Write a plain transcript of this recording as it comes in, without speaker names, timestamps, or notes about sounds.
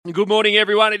Good morning,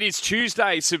 everyone. It is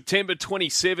Tuesday, September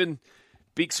 27.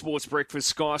 Big Sports Breakfast,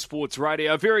 Sky Sports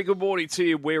Radio. Very good morning to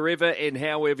you wherever and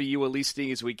however you are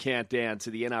listening as we count down to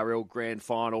the NRL Grand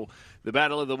Final. The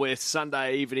Battle of the West,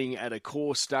 Sunday evening at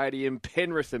Accor Stadium,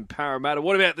 Penrith and Parramatta.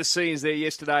 What about the scenes there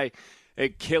yesterday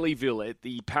at Kellyville at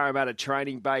the Parramatta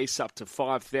training base? Up to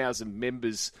 5,000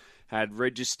 members had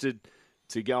registered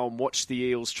to go and watch the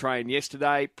Eels train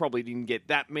yesterday. Probably didn't get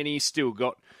that many, still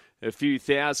got a few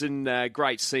thousand.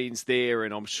 Great scenes there,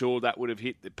 and I'm sure that would have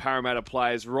hit the Parramatta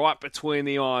players right between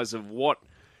the eyes of what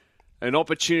an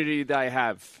opportunity they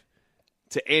have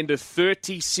to end a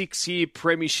 36-year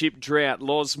premiership drought.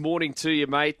 Loz, morning to you,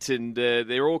 mate, and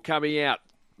they're all coming out.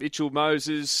 Mitchell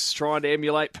Moses trying to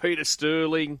emulate Peter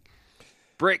Sterling,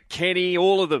 Brett Kenny,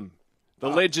 all of them. The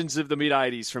legends of the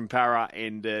mid-'80s from Para,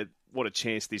 and what a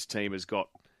chance this team has got.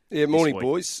 Yeah, morning,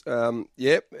 boys.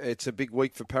 It's a big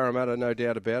week for Parramatta, no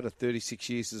doubt about it. 36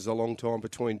 years is a long time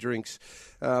between drinks.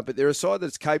 But they're a side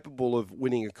that's capable of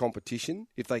winning a competition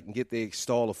if they can get their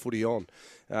style of footy on.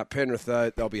 Penrith,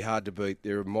 though, they'll be hard to beat.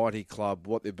 They're a mighty club.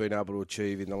 What they've been able to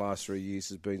achieve in the last 3 years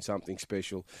has been something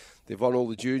special. They've won all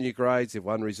the junior grades, they've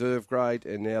won reserve grade,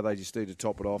 and now they just need to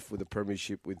top it off with a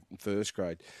premiership with first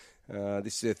grade.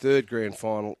 This is their third grand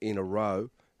final in a row.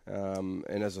 And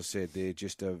as I said, they're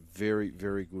just a very,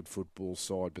 very good football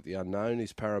side. But the unknown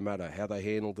is Parramatta, how they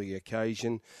handle the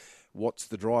occasion, what's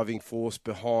the driving force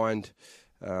behind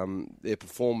their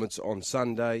performance on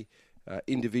Sunday.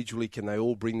 Individually, can they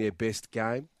all bring their best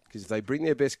game? Because if they bring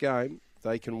their best game,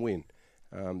 they can win.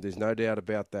 There's no doubt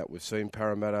about that. We've seen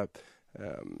Parramatta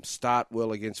start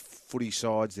well against footy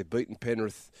sides. They've beaten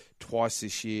Penrith twice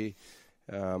this year.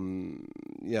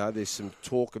 There's some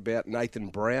talk about Nathan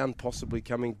Brown possibly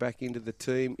coming back into the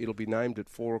team. It'll be named at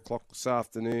 4 o'clock this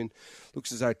afternoon.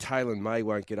 Looks as though Taylor May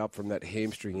won't get up from that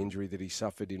hamstring injury that he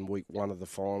suffered in week one of the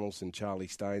finals, and Charlie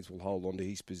Staines will hold on to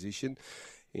his position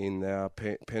in our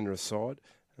Penrith side.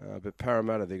 But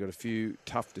Parramatta, they've got a few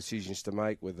tough decisions to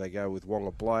make, whether they go with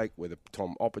Wonga Blake, whether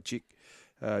Tom Opachik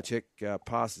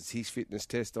passes his fitness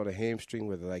test on a hamstring,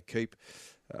 whether they keep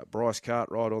Bryce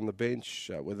Cartwright on the bench,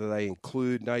 whether they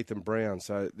include Nathan Brown.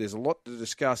 So there's a lot to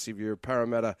discuss if you're a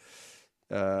Parramatta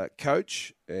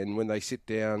coach, and when they sit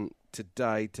down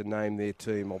today to name their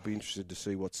team, I'll be interested to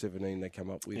see what 17 they come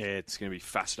up with. Yeah, it's going to be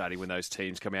fascinating when those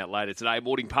teams come out later today.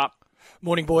 Morning, Pup.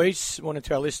 Morning, boys. Morning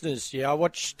to our listeners. Yeah, I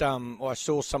watched. I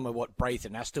saw some of what Braith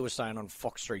and Astor were saying on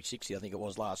Fox 360. I think it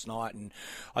was last night, and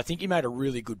I think he made a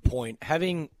really good point.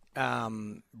 Having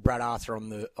Brad Arthur on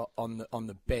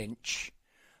the bench.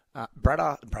 Brad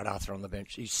Arthur on the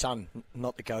bench. His son,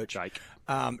 not the coach.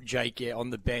 Jake,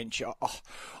 on the bench.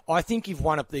 I think if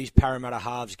one of these Parramatta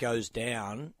halves goes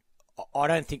down, I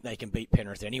don't think they can beat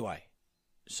Penrith anyway.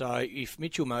 So if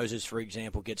Mitchell Moses, for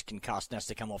example, gets concussed and has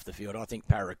to come off the field, I think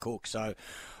Parra cook. So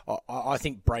I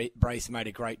think Braith made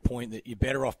a great point that you're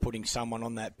better off putting someone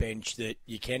on that bench that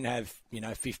you can have,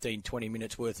 15, 20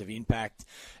 minutes worth of impact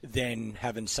than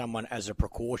having someone as a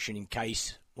precaution in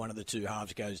case one of the two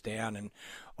halves goes down. And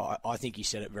I think he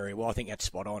said it very well. I think that's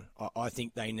spot on. I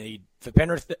think they need, for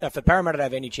Parramatta to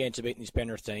have any chance of beating this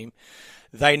Penrith team,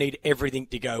 they need everything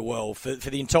to go well for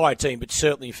the entire team, but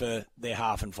certainly for their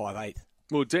half and 5/8.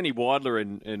 Well, Denny Weidler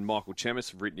and Michael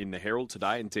Chemis have written in the Herald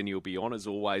today, and Denny will be on, as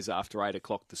always, after 8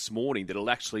 o'clock this morning, that it'll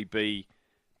actually be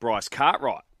Bryce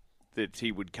Cartwright that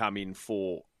he would come in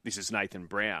for. This is Nathan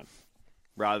Brown,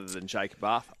 rather than Jacob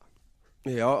Arthur.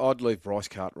 Yeah, I'd leave Bryce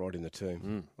Cartwright in the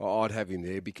team. I'd have him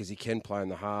there because he can play in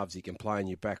the halves, he can play in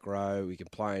your back row, he can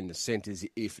play in the centres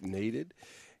if needed,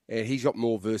 and he's got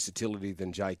more versatility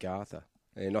than Jake Arthur.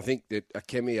 And I think that a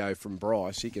cameo from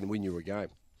Bryce, he can win you a game.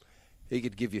 He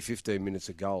could give you 15 minutes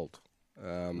of gold.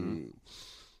 I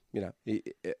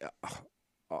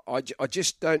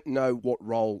just don't know what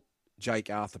role Jake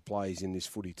Arthur plays in this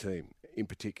footy team, in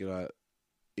particular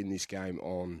in this game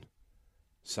on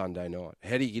Sunday night.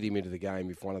 How do you get him into the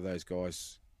game if one of those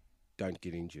guys don't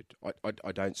get injured?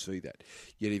 I don't see that.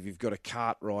 Yet if you've got a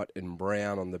Cartwright and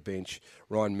Brown on the bench,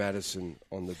 Ryan Madison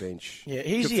on the bench. Yeah,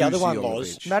 here's the other one,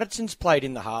 Loz. Madison's played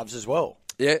in the halves as well.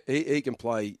 Yeah, he can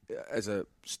play as a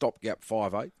stopgap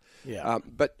 5'8". Yeah.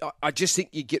 But I just think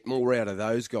you get more out of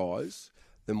those guys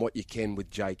than what you can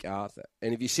with Jake Arthur.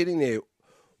 And if you're sitting there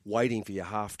waiting for your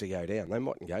half to go down, they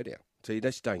mightn't go down. So you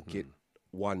just don't get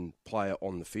one player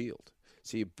on the field.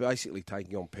 So you're basically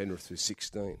taking on Penrith with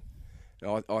 16.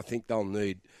 Now, I think they'll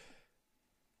need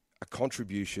a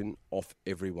contribution off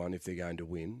everyone if they're going to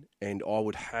win. And I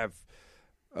would have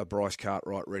a Bryce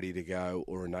Cartwright ready to go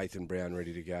or a Nathan Brown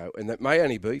ready to go. And that may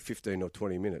only be 15 or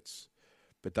 20 minutes,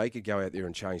 but they could go out there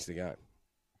and change the game.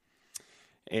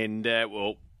 And,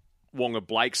 Wonga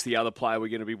Blake's the other player we're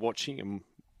going to be watching, and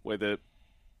whether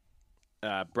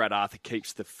Brad Arthur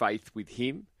keeps the faith with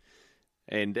him.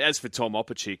 And as for Tom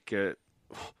Opachik,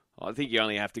 I think you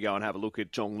only have to go and have a look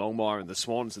at John Longmire and the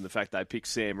Swans and the fact they picked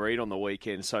Sam Reid on the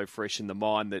weekend so fresh in the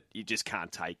mind that you just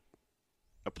can't take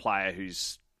a player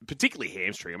who's particularly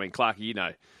hamstring. I mean, Clark, you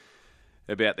know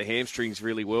about the hamstrings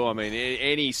really well. I mean,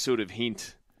 any sort of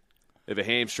hint of a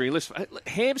hamstring.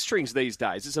 Hamstrings these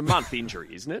days, it's a month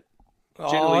injury, isn't it?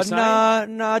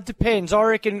 No, it depends. I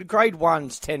reckon grade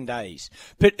 1's 10 days.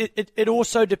 But it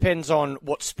also depends on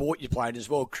what sport you're playing as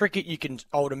well. Cricket,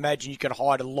 I would imagine you can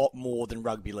hide a lot more than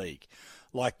rugby league.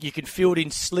 Like, you can field in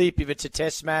slip if it's a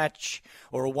test match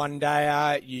or a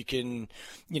one-dayer. You can,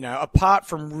 apart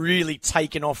from really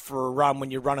taking off for a run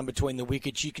when you're running between the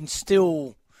wickets, you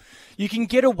can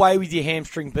get away with your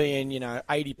hamstring being,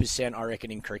 80%, I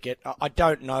reckon, in cricket. I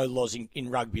don't know, Loz, in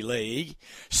rugby league.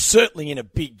 Certainly in a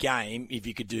big game, if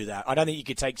you could do that. I don't think you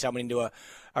could take someone into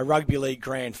a rugby league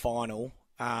grand final.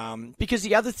 Because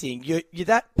the other thing, you're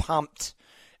that pumped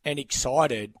and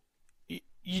excited.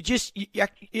 You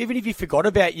even if you forgot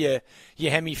about your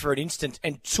hemi for an instant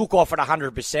and took off at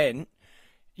 100%,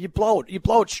 you blow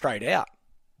it straight out.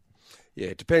 Yeah,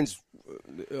 it depends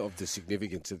of the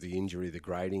significance of the injury, the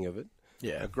grading of it.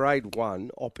 Yeah. A grade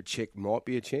 1, Opachek might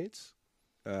be a chance.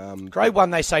 Grade 1,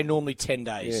 they say normally 10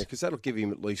 days. Yeah, because that'll give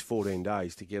him at least 14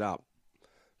 days to get up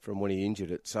from when he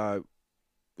injured it. So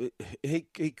he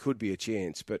could be a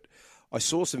chance. But I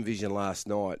saw some vision last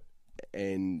night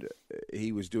and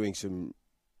he was doing some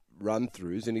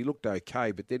run-throughs and he looked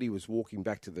okay, but then he was walking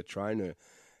back to the trainer.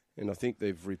 And I think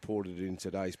they've reported in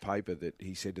today's paper that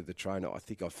he said to the trainer, I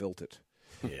think I felt it.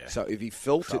 Yeah. So if he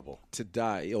felt it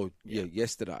today or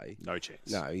yesterday, no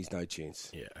chance. No, he's no chance.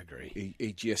 Yeah, I agree.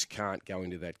 He just can't go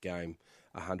into that game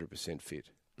 100% fit.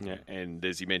 Yeah, and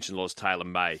as you mentioned, Loz Taylor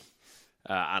May,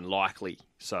 unlikely.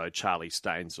 So Charlie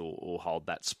Staines will hold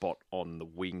that spot on the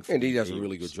wing. And he does a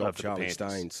really good job, Charlie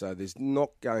Staines. So there's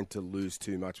not going to lose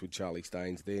too much with Charlie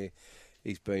Staines there.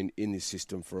 He's been in this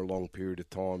system for a long period of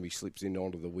time. He slips in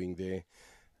onto the wing there.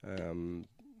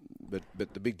 But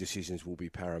the big decisions will be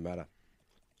Parramatta,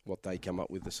 what they come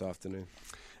up with this afternoon.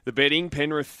 The betting,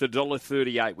 Penrith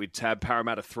 $1.38 with tab,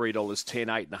 Parramatta $3.10,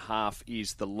 8.5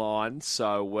 is the line.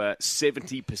 So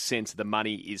 70% of the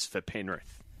money is for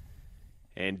Penrith.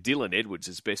 And Dylan Edwards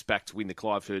is best back to win the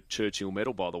Clive Churchill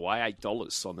medal, by the way,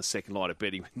 $8 on the second line of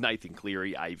betting with Nathan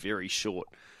Cleary, a very short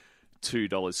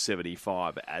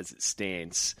 $2.75 as it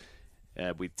stands,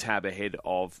 with tab ahead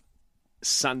of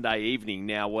Sunday evening.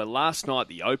 Now, last night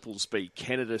the Opals beat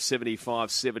Canada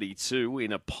 75-72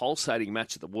 in a pulsating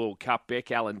match at the World Cup.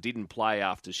 Beck Allen didn't play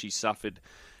after she suffered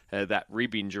that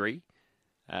rib injury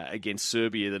against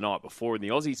Serbia the night before, and the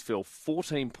Aussies fell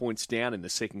 14 points down in the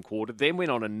second quarter, then went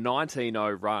on a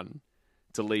 19-0 run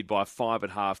to lead by 5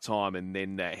 at half-time, and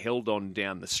then held on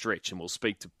down the stretch. And we'll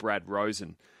speak to Brad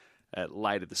Rosen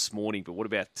later this morning. But what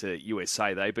about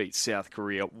USA? They beat South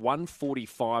Korea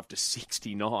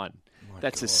 145-69.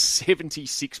 That's a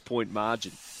 76-point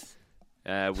margin,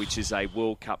 which is a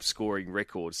World Cup scoring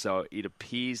record. So it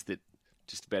appears that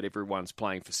just about everyone's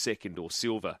playing for second or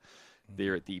silver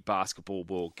there at the Basketball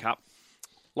World Cup.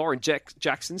 Lauren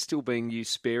Jackson still being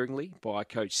used sparingly by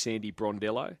coach Sandy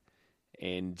Brondello,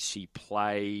 and she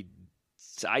played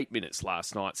 8 minutes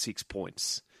last night, 6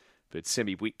 points. But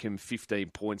Semi Whitcomb, 15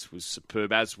 points, was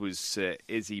superb, as was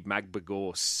Ezi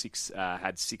Magbagor,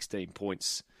 had 16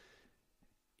 points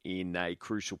in a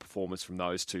crucial performance from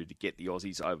those two to get the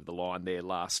Aussies over the line there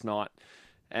last night.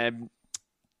 Now,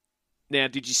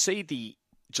 did you see the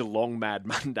Geelong Mad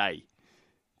Monday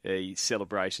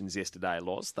celebrations yesterday,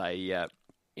 Loz? They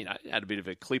had a bit of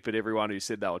a clip at everyone who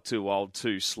said they were too old,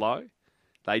 too slow.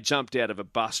 They jumped out of a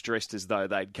bus dressed as though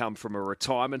they'd come from a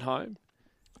retirement home,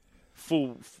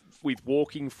 full with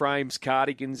walking frames,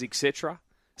 cardigans, etc.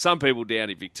 Some people down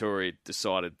in Victoria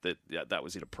decided that that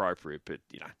was inappropriate, but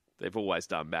they've always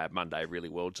done Mad Monday really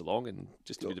well, Geelong, and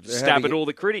just a bit of a stab at all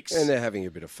the critics. And they're having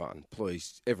a bit of fun.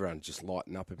 Please, everyone just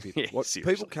lighten up a bit. Yeah,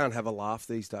 people can't have a laugh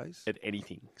these days. At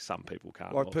anything, some people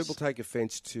can't. People take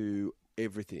offence to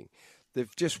everything.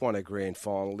 They've just won a grand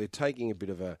final. They're taking a bit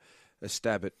of a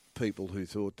stab at people who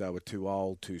thought they were too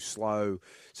old, too slow.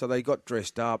 So they got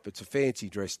dressed up. It's a fancy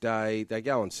dress day. They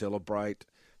go and celebrate.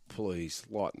 Please,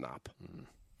 lighten up.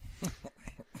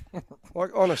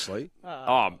 Honestly.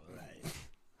 I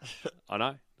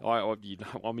know.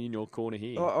 I'm in your corner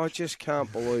here. I just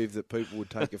can't believe that people would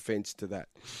take offence to that.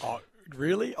 Oh,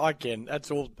 really? I can. That's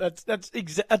all. That's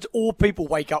all people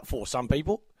wake up for. Some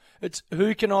people. It's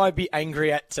who can I be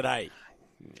angry at today?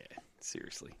 Yeah,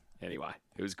 seriously. Anyway,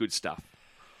 it was good stuff.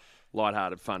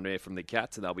 light-hearted fun there from the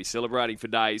Cats, and they'll be celebrating for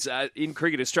days. In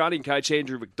cricket, Australian coach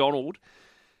Andrew McDonald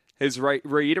has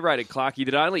reiterated, Clarkie,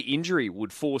 that only injury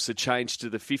would force a change to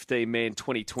the 15-man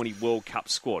 2020 World Cup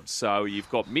squad. So you've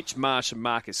got Mitch Marsh and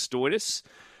Marcus Stoinis,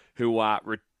 who are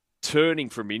returning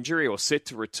from injury or set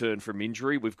to return from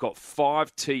injury. We've got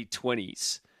 5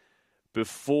 T20s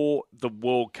before the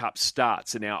World Cup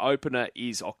starts. And our opener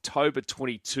is October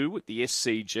 22 at the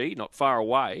SCG, not far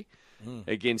away,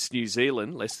 against New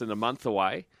Zealand, less than a month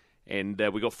away. And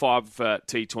we've got 5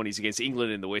 T20s against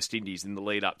England and the West Indies in the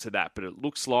lead up to that. But it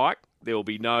looks like there will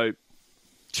be no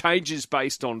changes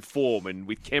based on form. And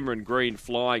with Cameron Green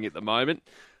flying at the moment,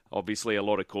 obviously a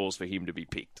lot of calls for him to be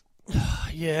picked.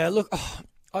 Yeah, look,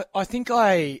 I think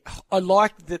I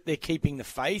like that they're keeping the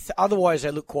faith. Otherwise,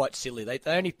 they look quite silly. They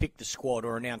only picked the squad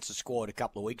or announced the squad a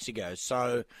couple of weeks ago.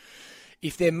 So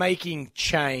if they're making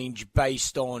change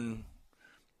based on,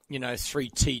 3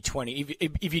 T20,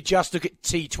 if you just look at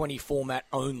T20 format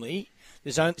only,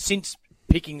 since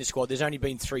picking the squad, there's only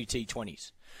been 3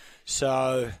 T20s.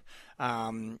 So,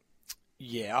 I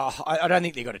don't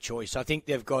think they've got a choice. I think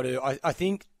they've got to. I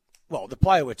think, the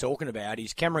player we're talking about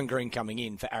is Cameron Green coming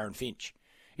in for Aaron Finch.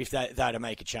 If they're to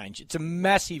make a change, it's a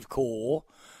massive call.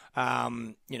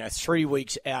 3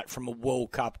 weeks out from a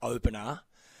World Cup opener,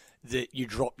 that you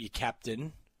drop your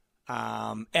captain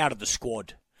out of the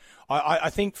squad. I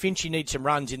think Finchy needs some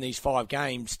runs in these 5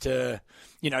 games to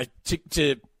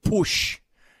push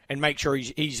and make sure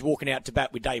he's walking out to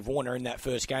bat with Dave Warner in that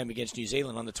first game against New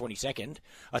Zealand on the 22nd.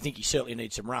 I think he certainly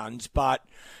needs some runs, but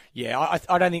yeah,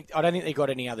 I don't think they've got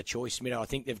any other choice. I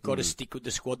think they've got to stick with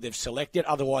the squad they've selected.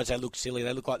 Otherwise, they look silly.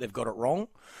 They look like they've got it wrong.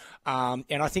 And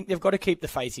I think they've got to keep the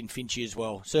faith in Finchy as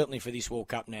well. Certainly for this World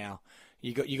Cup now.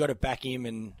 You got to back him,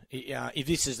 and if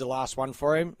this is the last one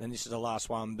for him, then this is the last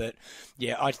one. But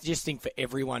yeah, I just think for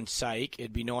everyone's sake,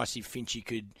 it'd be nice if Finchy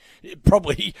could,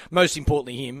 probably most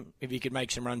importantly him, if he could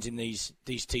make some runs in these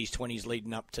T20s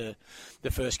leading up to the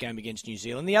first game against New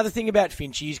Zealand. The other thing about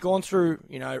Finchy, he's gone through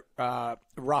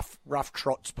rough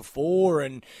trots before,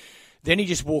 and then he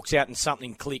just walks out and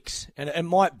something clicks, and it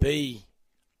might be,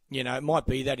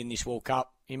 that in this World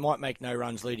Cup. He might make no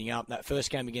runs leading up. That first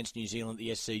game against New Zealand at the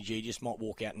SCG just might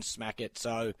walk out and smack it.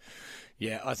 So,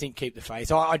 yeah, I think keep the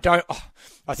faith. I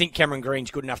think Cameron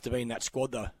Green's good enough to be in that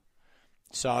squad, though.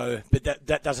 So, but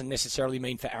that doesn't necessarily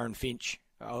mean for Aaron Finch.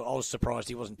 I was surprised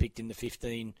he wasn't picked in the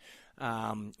 15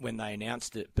 when they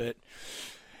announced it. But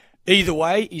either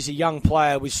way, he's a young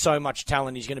player with so much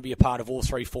talent. He's going to be a part of all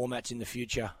 3 formats in the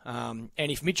future. And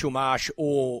if Mitchell Marsh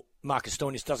or Marcus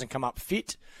Stoinis doesn't come up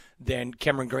fit, then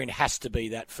Cameron Green has to be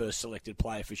that first selected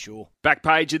player for sure. Back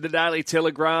page of the Daily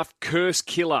Telegraph, curse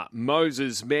killer,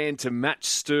 Moses man to match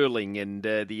Sterling, and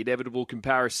the inevitable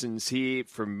comparisons here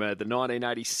from the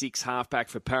 1986 halfback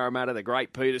for Parramatta, the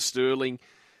great Peter Sterling,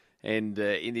 and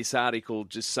in this article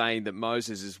just saying that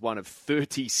Moses is one of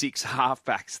 36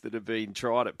 halfbacks that have been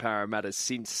tried at Parramatta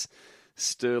since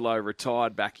Sterlo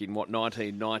retired back in,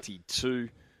 1992.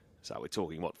 So we're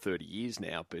talking, 30 years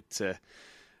now, but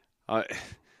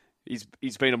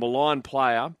he's been a maligned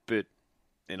player,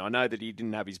 and I know that he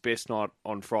didn't have his best night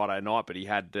on Friday night, but he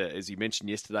had, as you mentioned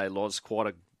yesterday, Loz,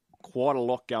 quite a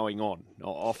lot going on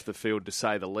off the field, to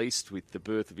say the least, with the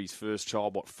birth of his first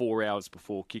child, 4 hours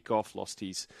before kickoff.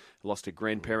 Lost a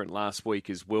grandparent last week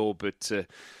as well, but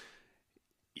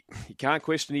you can't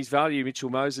question his value, Mitchell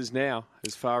Moses, now,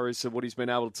 as far as what he's been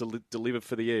able to deliver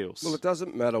for the Eels. Well, it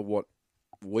doesn't matter what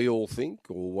we all think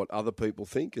or what other people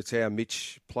think. It's how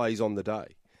Mitch plays on the day.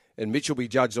 And Mitch will be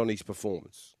judged on his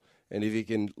performance. And if he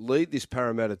can lead this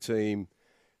Parramatta team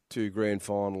to grand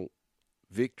final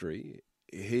victory,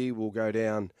 he will go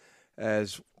down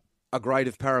as a great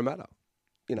of Parramatta.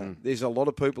 There's a lot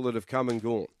of people that have come and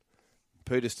gone.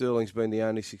 Peter Sterling's been the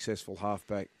only successful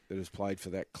halfback that has played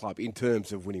for that club. In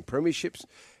terms of winning premierships,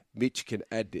 Mitch can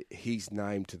add his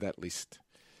name to that list.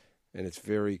 And it's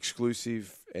very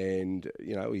exclusive, and,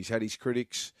 he's had his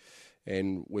critics,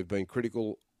 and we've been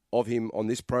critical of him on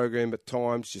this program at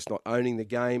times, just not owning the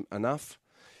game enough.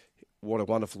 What a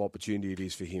wonderful opportunity it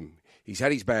is for him. He's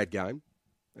had his bad game,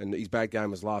 and his bad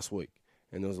game was last week,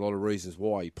 and there was a lot of reasons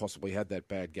why he possibly had that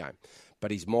bad game.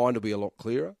 But his mind will be a lot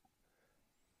clearer,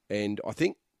 and I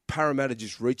think Parramatta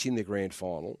just reaching the grand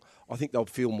final, I think they'll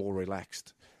feel more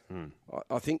relaxed.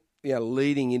 I think,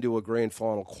 leading into a grand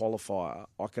final qualifier,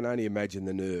 I can only imagine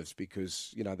the nerves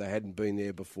because, they hadn't been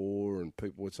there before and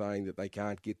people were saying that they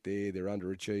can't get there, they're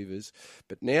underachievers.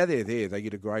 But now they're there, they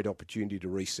get a great opportunity to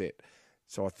reset.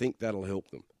 So I think that'll help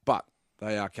them. But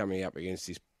they are coming up against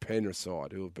this Penrith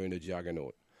side who have been a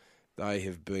juggernaut. They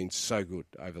have been so good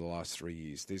over the last 3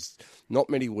 years. There's not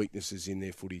many weaknesses in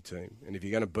their footy team. And if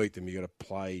you're going to beat them, you've got to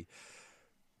play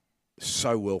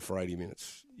so well for 80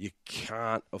 minutes. You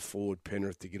can't afford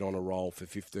Penrith to get on a roll for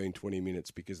 15, 20 minutes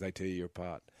because they tear you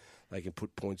apart. They can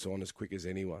put points on as quick as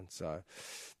anyone. So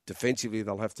defensively,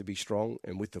 they'll have to be strong.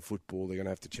 And with the football, they're going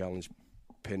to have to challenge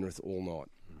Penrith all night.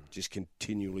 Just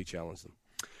continually challenge them.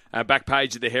 Back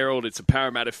page of the Herald, it's a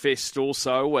Parramatta Fest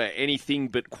also. Anything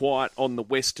but quiet on the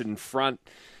Western Front.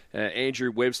 Andrew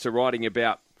Webster writing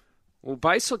about, well,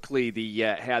 basically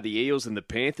how the Eels and the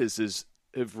Panthers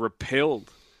have repelled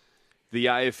the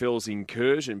AFL's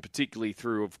incursion, particularly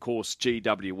through, of course,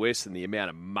 GWS and the amount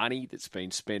of money that's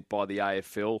been spent by the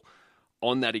AFL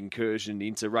on that incursion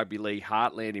into rugby league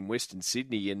heartland in Western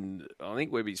Sydney. And I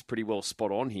think Webby's pretty well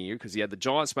spot on here because he had the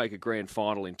Giants make a grand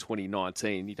final in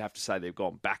 2019. You'd have to say they've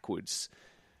gone backwards.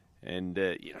 And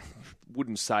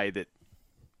wouldn't say that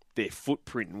their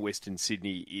footprint in Western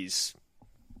Sydney is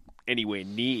anywhere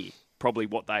near probably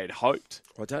what they had hoped.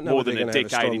 I don't know more whether than a they're going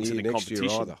to have decade a into strong the year next year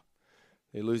competition. either.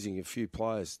 They're losing a few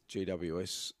players,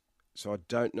 GWS. So I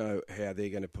don't know how they're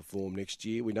going to perform next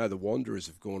year. We know the Wanderers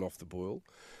have gone off the boil.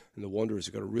 And the Wanderers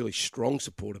have got a really strong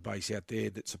supporter base out there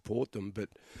that support them. But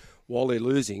while they're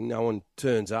losing, no one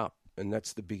turns up. And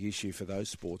that's the big issue for those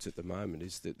sports at the moment,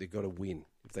 is that they've got to win.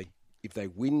 If they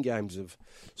win games of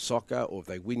soccer or if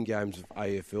they win games of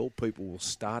AFL, people will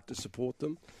start to support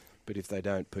them. But if they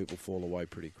don't, people fall away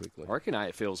pretty quickly. I reckon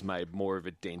AFL's made more of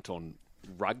a dent on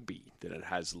rugby than it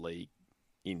has league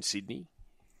in Sydney.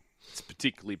 It's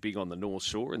particularly big on the North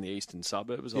Shore and the eastern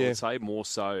suburbs, I would say, more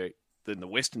so than the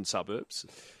western suburbs.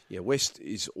 Yeah, West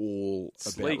is all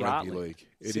about rugby league.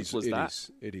 It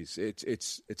is.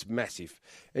 It's massive.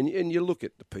 And you look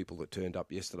at the people that turned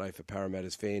up yesterday for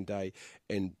Parramatta's fan day,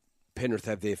 and Penrith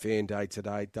have their fan day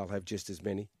today. They'll have just as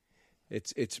many.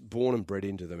 It's born and bred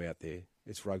into them out there.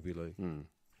 It's rugby league.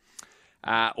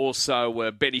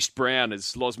 Also, Bettish Brown,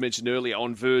 as Loz mentioned earlier,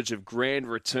 on verge of grand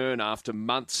return after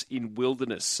months in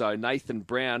wilderness. So Nathan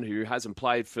Brown, who hasn't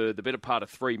played for the better part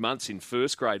of 3 months in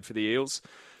first grade for the Eels,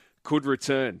 could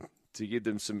return to give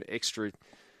them some extra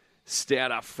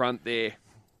stout up front there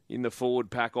in the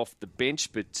forward pack off the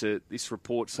bench. But this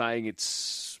report saying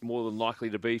it's more than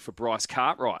likely to be for Bryce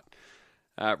Cartwright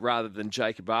rather than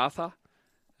Jacob Arthur.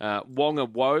 Wonga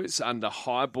woes under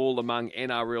high ball among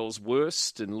NRL's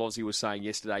worst, and Lozzie was saying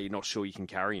yesterday you're not sure you can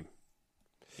carry him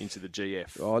into the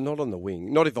GF. Oh, not on the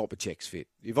wing. Not if Opacek's fit.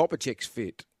 If Opacek's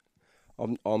fit,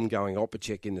 I'm going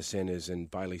Opacek in the centres and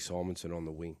Bailey Simonson on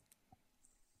the wing.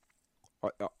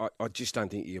 I just don't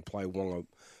think you can play Wonga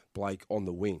Blake on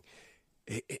the wing.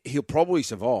 He'll probably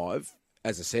survive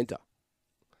as a centre,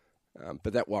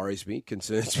 but that worries me,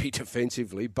 concerns me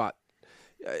defensively, but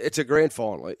it's a grand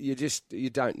final. You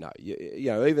don't know. You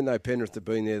know, even though Penrith have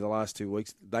been there the last 2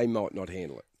 weeks, they might not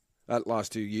handle it.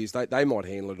 Last 2 years, they might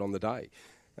handle it on the day.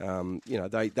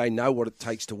 They know what it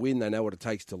takes to win. They know what it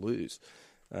takes to lose.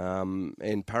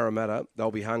 And Parramatta, they'll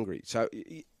be hungry. So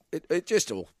it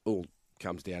just all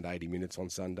comes down to 80 minutes on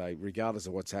Sunday, regardless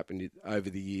of what's happened over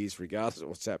the years, regardless of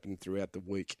what's happened throughout the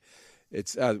week.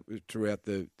 It's throughout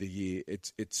the year.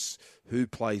 It's who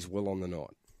plays well on the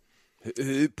night.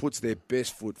 Who puts their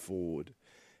best foot forward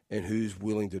and who's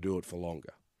willing to do it for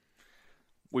longer.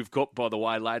 We've got, by the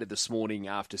way, later this morning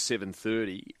after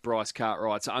 7:30, Bryce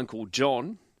Cartwright's Uncle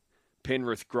John,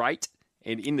 Penrith great,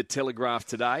 and in the Telegraph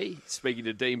today, speaking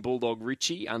to Dean Bulldog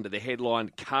Ritchie under the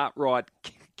headline, Cartwright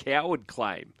Coward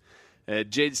Claim.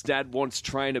 Jed's dad wants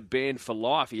trainer banned for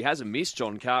life. He hasn't missed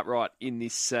John Cartwright in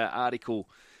this article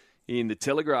in the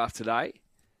Telegraph today.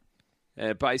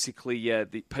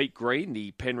 The Pete Green,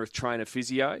 the Penrith trainer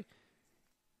physio,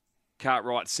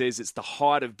 Cartwright says it's the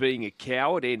height of being a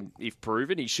coward, and if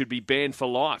proven, he should be banned for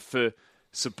life for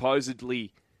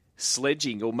supposedly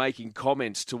sledging or making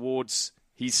comments towards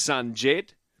his son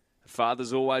Jed. The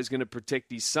father's always going to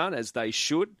protect his son, as they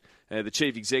should. The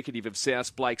chief executive of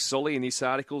South, Blake Solly, in this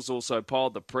article has also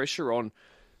piled the pressure on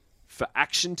for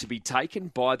action to be taken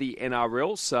by the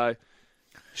NRL. So,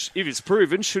 if it's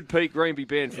proven, should Pete Green be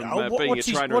banned from being a trainer in the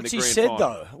grand final? What's he said,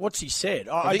 though? What's he said?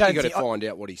 I think you've got to find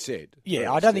out what he said.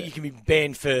 Yeah, I don't think you can be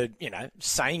banned for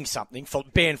saying something.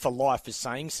 Banned for life for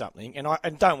saying something.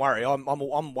 And don't worry,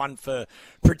 I'm one for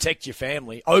protect your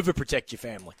family, overprotect your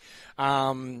family.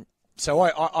 So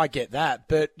I get that,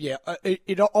 but yeah,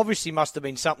 it obviously must have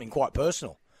been something quite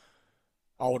personal,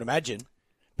 I would imagine.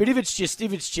 But if it's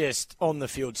just on the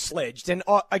field sledge, then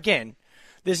again,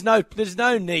 there's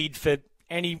no need for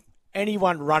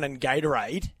anyone running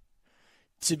Gatorade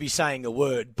to be saying a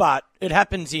word. But it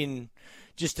happens in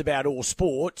just about all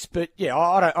sports. But yeah,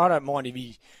 I don't mind if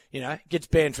he, gets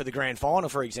banned for the grand final,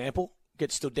 for example.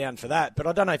 Gets stood down for that. But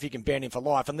I don't know if you can ban him for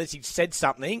life unless he said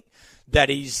something that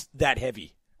is that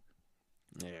heavy.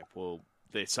 Yeah, well,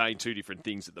 they're saying two different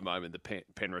things at the moment, the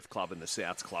Penrith Club and the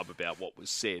Souths Club, about what was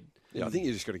said. Yeah, I think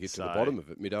you just got to get to the bottom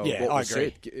of it, Middo. Yeah, what I was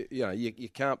agree. said. You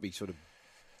can't be sort of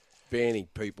banning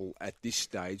people at this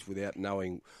stage without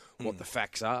knowing what the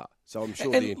facts are. So I'm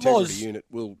sure the integrity unit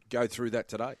will go through that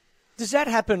today. Does that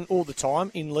happen all the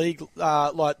time in league?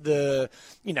 Like the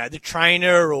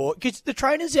trainer, or because the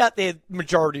trainer's out there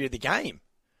majority of the game.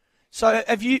 So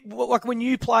have you, like when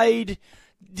you played,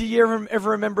 do you ever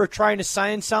remember a trainer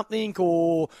saying something,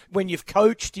 or when you've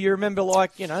coached, do you remember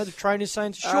the trainer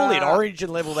saying? Surely at Origin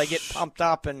level they get pumped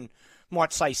up and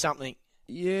might say something.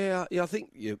 Yeah, I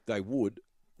think they would.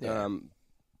 Yeah.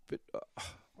 But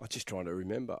I'm just trying to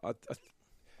remember.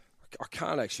 I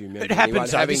can't actually remember. It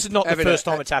happens. This is not the first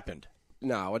time it's happened.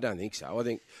 No, I don't think so.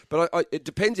 But it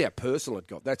depends how personal it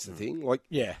got. That's the thing.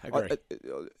 Yeah, I agree.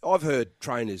 I've heard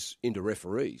trainers into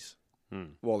referees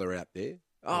while they're out there.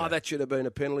 Oh, that should have been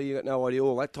a penalty. You got no idea.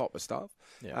 All that type of stuff.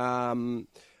 Yeah.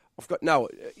 I've got no.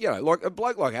 Like a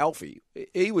bloke like Alfie,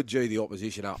 he would G the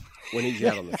opposition up when he's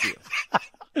out on the field.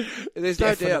 There's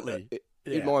no doubt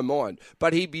in my mind.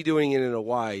 But he'd be doing it in a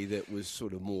way that was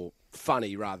sort of more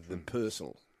funny rather than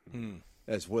personal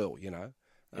as well. Yeah.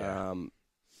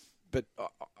 But,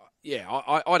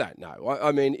 I don't know.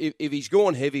 I mean, if he's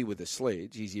gone heavy with the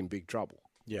sledge, he's in big trouble.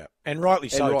 Yeah, and rightly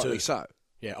so, and rightly too. so.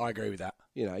 Yeah, I agree with that.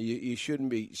 You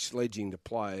shouldn't be sledging the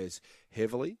players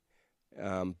heavily,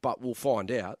 but we'll find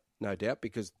out, no doubt,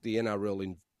 because the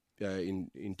NRL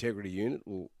integrity unit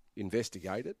will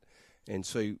investigate it and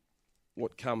see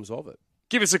what comes of it.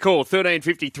 Give us a call,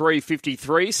 1353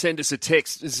 53. Send us a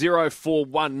text,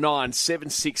 0419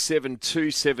 767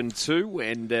 272.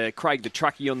 And Craig the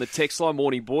Truckie on the text line.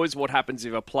 Morning, boys. What happens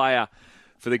if a player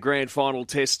for the grand final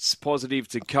tests positive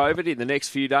to COVID in the next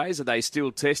few days? Are they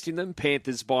still testing them?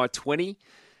 Panthers by 20.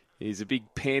 He's a big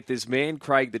Panthers man,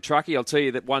 Craig the Truckie. I'll tell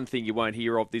you that one thing you won't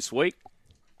hear of this week,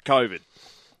 COVID.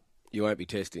 You won't be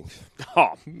testing.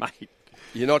 Oh, mate.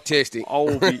 You're not testing.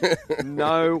 I'll be...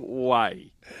 No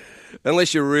way.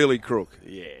 Unless you're really crook.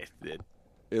 Yeah.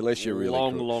 Unless you're really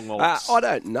crook. Long odds. I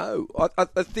don't know.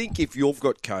 I think if you've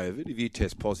got COVID, if you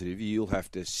test positive, you'll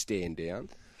have to stand down.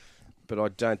 But I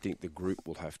don't think the group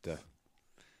will have to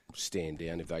stand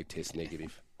down if they test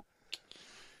negative.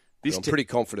 I'm pretty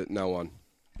confident no one...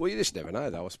 Well, you just never know,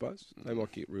 though, I suppose. They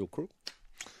might get real crook.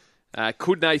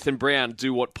 Could Nathan Brown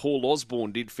do what Paul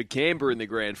Osborne did for Canberra in the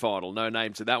grand final? No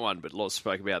name to that one, but Loz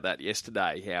spoke about that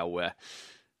yesterday, how...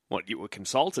 you were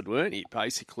consulted, weren't you?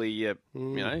 Basically,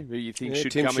 who you think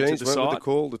should Tim come Sheens into the went side. with the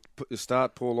call to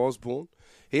start Paul Osborne.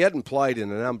 He hadn't played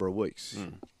in a number of weeks.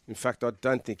 In fact, I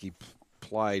don't think he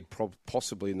played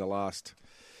possibly in the last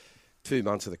 2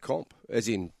 months of the comp, as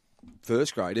in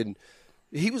first grade. And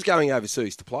he was going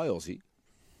overseas to play Aussie,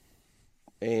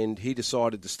 and he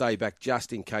decided to stay back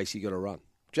just in case he got a run.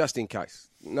 Just in case.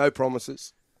 No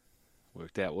promises.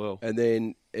 Worked out well. And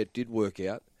then it did work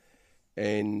out.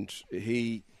 And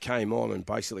he came on and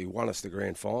basically won us the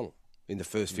grand final in the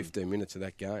first 15 minutes of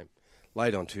that game.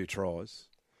 Laid on 2 tries,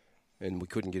 and we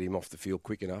couldn't get him off the field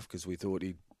quick enough because we thought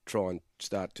he'd try and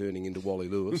start turning into Wally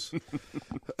Lewis,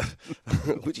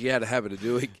 which he had a habit of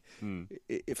doing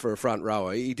for a front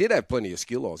rower. He did have plenty of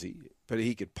skill, Aussie, but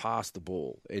he could pass the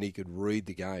ball and he could read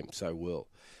the game so well.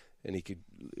 And he could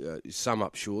sum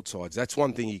up short sides. That's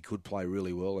one thing he could play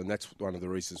really well, and that's one of the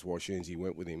reasons why Sheensy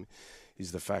went with him,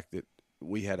 is the fact that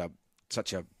we had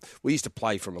we used to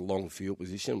play from a long field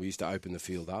position. We used to open the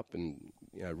field up, and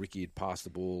Ricky had passed the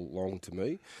ball long to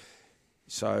me.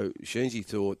 So Sheensy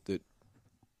thought that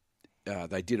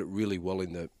they did it really well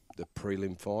in the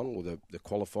prelim final or the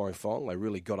qualifying final. They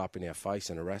really got up in our face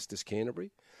and harassed us,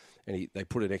 Canterbury, and they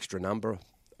put an extra number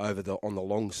on the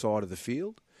long side of the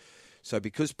field. So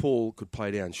because Paul could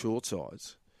play down short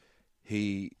sides,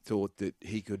 he thought that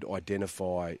he could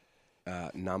identify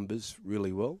numbers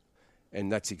really well. And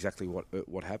that's exactly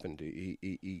what happened.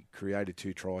 He created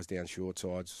 2 tries down short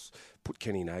sides, put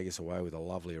Kenny Nagus away with a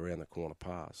lovely around-the-corner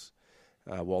pass,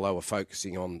 while they were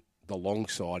focusing on the long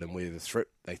side and where the threat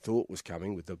they thought was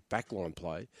coming with the backline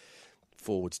play,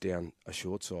 forwards down a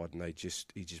short side, and he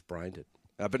just brained it.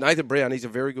 But Nathan Brown, he's a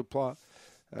very good player.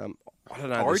 I don't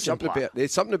know.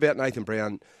 There's something about Nathan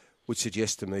Brown which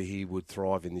suggests to me he would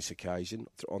thrive in this occasion,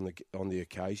 on the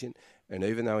occasion. And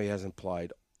even though he hasn't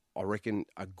played, I reckon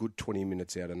a good 20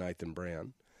 minutes out of Nathan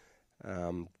Brown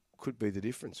could be the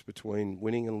difference between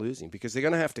winning and losing, because they're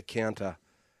going to have to counter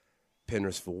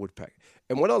Penrith's forward pack.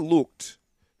 And when I looked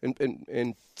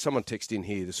And someone texted in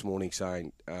here this morning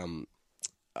saying,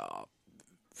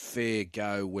 fair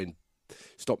go when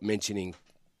stop mentioning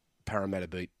Parramatta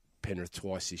beat Penrith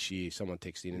twice this year. Someone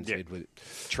texted in and said,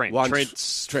 Trent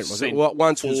was it? Well,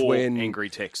 once was when angry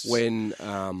texts when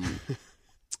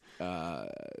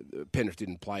Penrith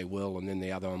didn't play well, and then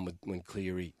the other one when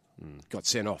Cleary got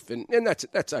sent off, and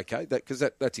that's okay because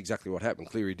that's exactly what happened.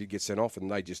 Cleary did get sent off,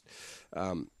 and they just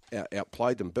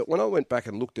outplayed them. But when I went back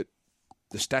and looked at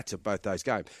the stats of both those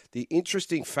games, the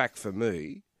interesting fact for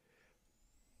me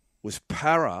was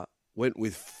Para went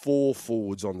with 4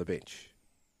 forwards on the bench.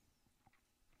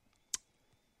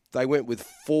 They went with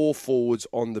 4 forwards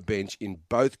on the bench in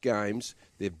both games.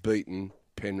 They've beaten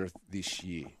Penrith this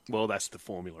year. Well, that's the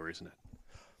formula, isn't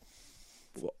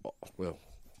it? Well,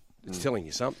 it's telling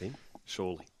you something.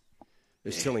 Surely.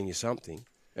 It's telling you something.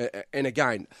 And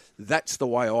again, that's the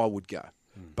way I would go.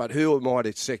 But who am I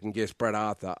to second-guess Brad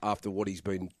Arthur after what he's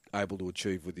been able to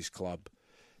achieve with this club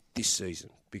this season?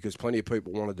 Because plenty of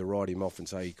people wanted to write him off and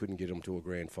say he couldn't get them to a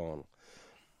grand final.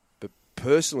 But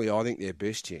personally, I think their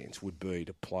best chance would be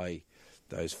to play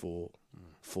those 4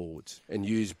 forwards and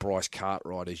use Bryce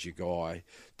Cartwright as your guy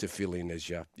to fill in as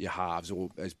your halves, or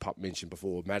as Pup mentioned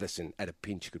before, Madison at a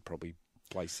pinch could probably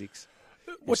play 6.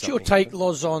 What's your take,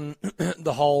 Loz, on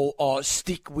the whole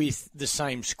stick with the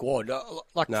same squad? For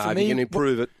if me, you can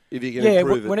improve it. If you can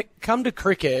improve it. When it come to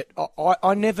cricket,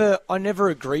 I never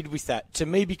agreed with that. To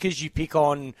me, because you pick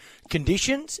on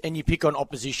conditions and you pick on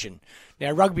opposition.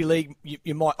 Now, rugby league,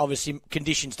 you might obviously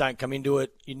conditions don't come into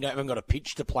it. You haven't got a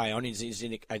pitch to play on. It's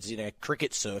in a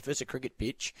cricket surface, a cricket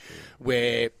pitch,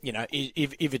 where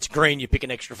if it's green, you pick an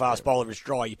extra fast bowler. If it's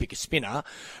dry, you pick a spinner.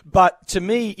 But to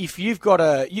me, if you've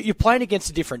got you're playing against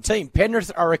a different team.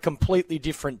 Penrith are a completely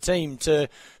different team to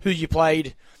who you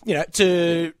played.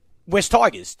 To West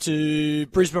Tigers, to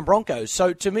Brisbane Broncos.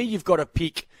 So to me, you've got to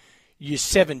pick your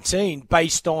 17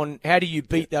 based on how do you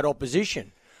beat that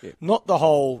opposition, not the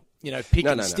whole. Pick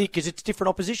and stick, because it's different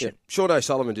opposition. Yeah. Sean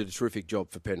O'Sullivan did a terrific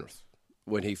job for Penrith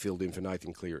when he filled in for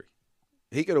Nathan Cleary.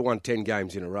 He could have won 10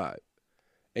 games in a row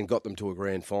and got them to a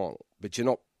grand final, but you're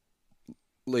not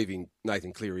leaving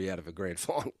Nathan Cleary out of a grand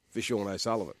final for Sean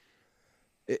O'Sullivan.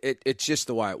 It's just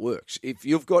the way it works. If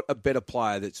you've got a better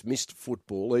player that's missed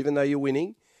football, even though you're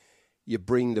winning, you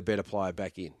bring the better player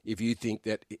back in if you think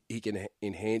that he can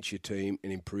enhance your team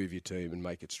and improve your team and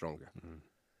make it stronger.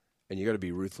 And you've got to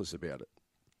be ruthless about it.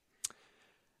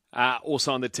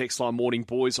 Also on the text line, morning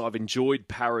boys, I've enjoyed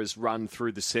Para's run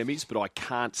through the semis, but I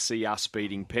can't see us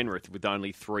beating Penrith with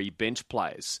only 3 bench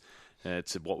players.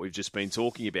 It's what we've just been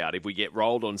talking about. If we get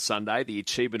rolled on Sunday, the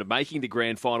achievement of making the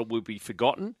grand final will be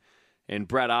forgotten, and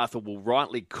Brad Arthur will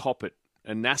rightly cop it.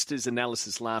 And Nasta's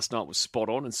analysis last night was spot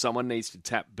on, and someone needs to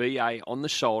tap BA on the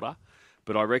shoulder,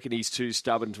 but I reckon he's too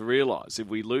stubborn to realise if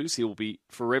we lose, he'll be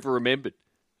forever remembered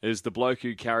as the bloke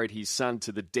who carried his son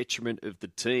to the detriment of the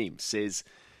team, says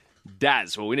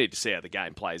Daz. Well, we need to see how the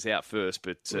game plays out first,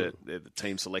 but the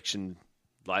team selection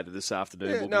later this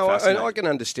afternoon will be fascinating. I can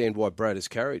understand why Brad has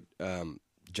carried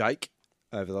Jake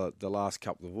over the last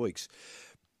couple of weeks.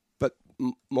 But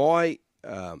my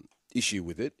issue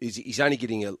with it is he's only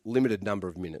getting a limited number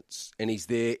of minutes, and he's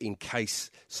there in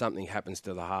case something happens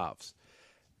to the halves.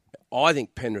 I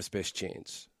think Penrith's best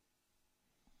chance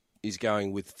is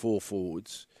going with 4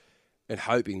 forwards and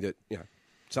hoping that,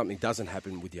 something doesn't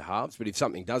happen with your halves. But if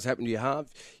something does happen to your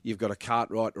halves, you've got a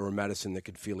Cartwright or a Madison that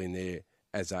could fill in there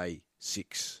as a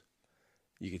 6.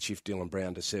 You could shift Dylan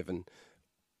Brown to 7.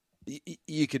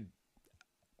 You could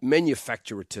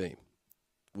manufacture a team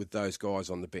with those guys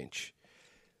on the bench.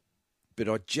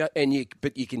 But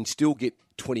you can still get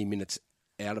 20 minutes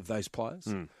out of those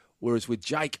players. Whereas with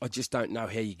Jake, I just don't know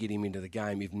how you get him into the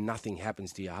game if nothing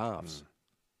happens to your halves.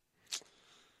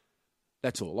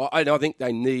 That's all. I think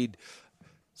they need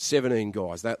 17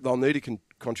 guys. They'll need a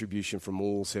contribution from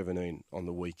all 17 on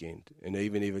the weekend. And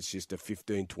even if it's just a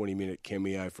 15, 20-minute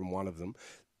cameo from one of them,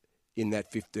 in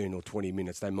that 15 or 20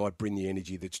 minutes, they might bring the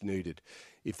energy that's needed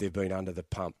if they've been under the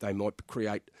pump. They might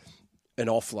create an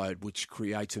offload which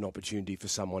creates an opportunity for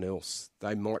someone else.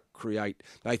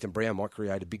 Nathan Brown might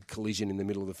create a big collision in the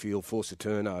middle of the field, force a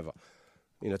turnover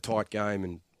in a tight game,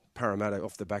 and Parramatta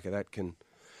off the back of that can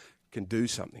do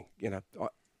something.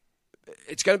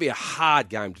 It's going to be a hard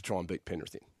game to try and beat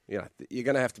Penrith in. They're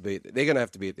going to have to be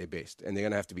at their best, and they're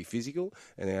going to have to be physical,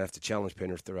 and they're going to have to challenge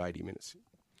Penrith through 80 minutes.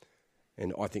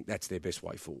 And I think that's their best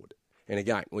way forward. And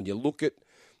again, when you look at,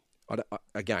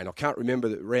 I can't remember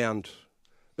the round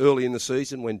early in the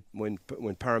season when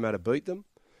Parramatta beat them,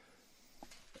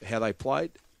 how they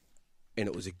played, and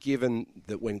it was a given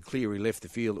that when Cleary left the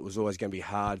field, it was always going to be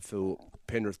hard for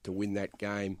Penrith to win that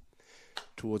game.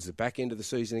 towards the back end of the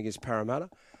season against Parramatta.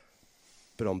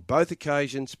 But on both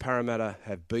occasions, Parramatta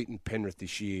have beaten Penrith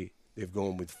this year. They've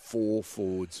gone with 4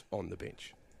 forwards on the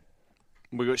bench.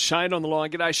 We've got Shane on the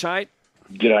line. G'day, Shane.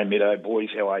 G'day, Middo. Boys,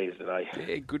 how are you today?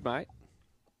 Yeah, good, mate.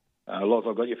 Loz,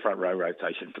 I've got your front row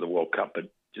rotation for the World Cup, but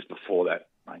just before that,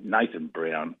 mate, Nathan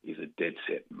Brown is a dead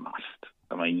set must.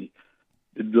 I mean,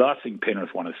 the last thing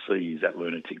Penrith want to see is that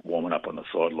lunatic warming up on the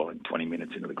sideline 20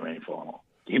 minutes into the grand final.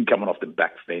 Him coming off the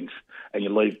back fence, and you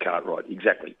leave Cartwright.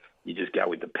 Exactly. You just go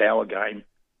with the power game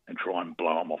and try and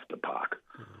blow him off the park.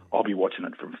 I'll be watching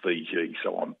it from Fiji,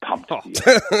 so I'm pumped.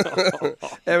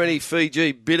 How many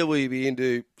Fiji bitter will you be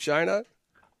into, Shano?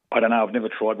 I don't know. I've never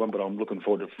tried one, but I'm looking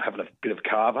forward to having a bit of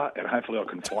carver, and hopefully I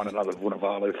can find another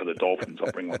Vunivalu for the Dolphins.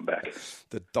 I'll bring one back.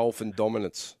 The Dolphin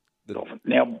dominance. Dolphin.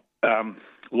 Now,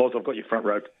 Loz, I've got your front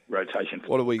rotation.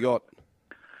 What have we got?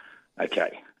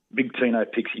 Okay. Big Tino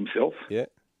picks himself. Yeah.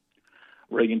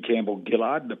 Regan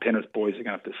Campbell-Gillard. The Penrith boys are going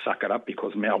to have to suck it up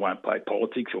because Mal won't play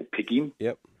politics. He'll pick him.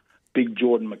 Yep. Big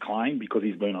Jordan McLean because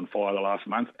he's been on fire the last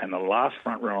month. And the last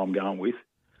front row I'm going with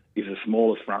is the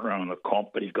smallest front row in the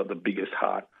comp, but he's got the biggest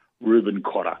heart. Ruben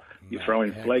Cotter. You throw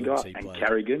in Flegler and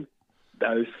Carrigan,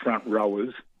 those front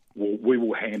rowers, we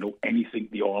will handle anything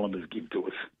the Islanders give to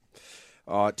us.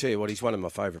 Oh, I tell you what, he's one of my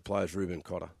favourite players, Ruben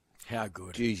Cotter. How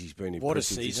good. Jeez, he's been impressive What a this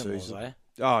season was, eh?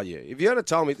 Oh, yeah. If you had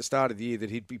told me at the start of the year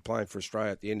that he'd be playing for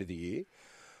Australia at the end of the year,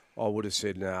 I would have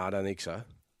said, no, I don't think so.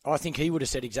 I think he would have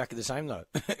said exactly the same, though.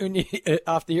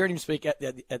 After hearing him speak at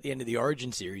the end of the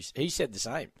Origin series, he said the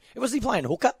same. Was he playing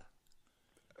hooker?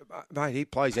 Mate, he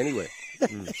plays anywhere.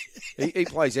 He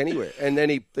plays anywhere. And then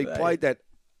he played that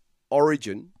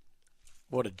Origin.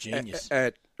 What a genius.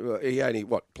 He only,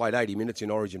 played 80 minutes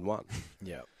in Origin 1.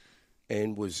 Yeah.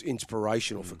 And was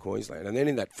inspirational for Queensland. And then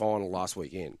in that final last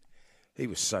weekend, he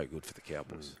was so good for the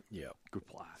Cowboys. Yeah. Good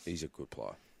player. He's a good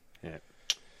player. Yeah.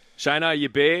 Shano,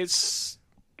 your Bears?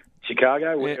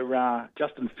 Chicago, where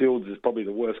Justin Fields is probably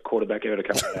the worst quarterback ever to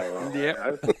come out of.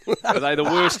 Yeah. Are they the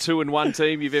worst 2-1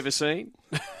 team you've ever seen?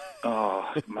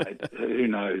 Oh, mate, who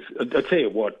knows? I tell you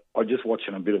what, I just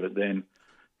watching a bit of it then.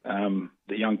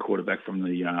 The young quarterback from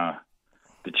the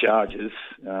Chargers,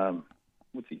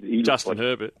 Justin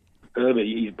Herbert. Herbert,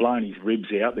 he's blown his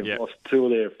ribs out. They've lost 2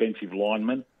 of their offensive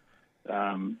linemen.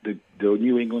 The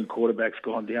New England quarterback's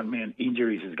gone down. Man,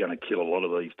 injuries is going to kill a lot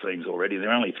of these teams already.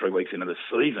 They're only 3 weeks into the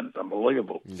season. It's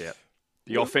unbelievable. Yeah.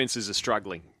 The offences are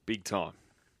struggling big time.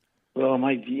 Well,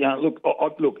 mate, look,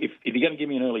 if you're going to give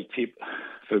me an early tip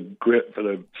for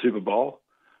the Super Bowl,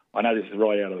 I know this is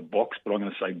right out of the box, but I'm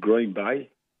going to say Green Bay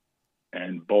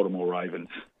and Baltimore Ravens.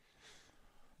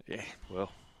 Yeah,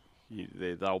 well,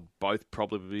 they'll both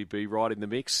probably be right in the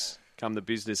mix come the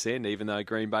business end, even though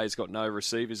Green Bay's got no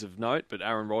receivers of note, but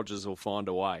Aaron Rodgers will find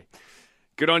a way.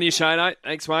 Good on you, Shane.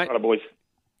 Thanks, mate. Right, boys.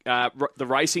 The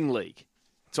Racing League.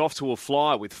 It's off to a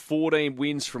flyer with 14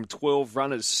 wins from 12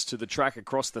 runners to the track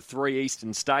across the 3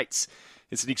 eastern states.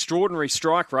 It's an extraordinary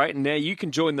strike rate, and now you can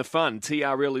join the fun.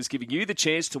 TRL is giving you the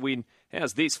chance to win,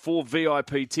 how's this, 4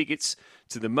 VIP tickets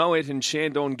to the Moet and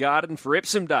Shandon Garden for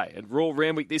Epsom Day at Royal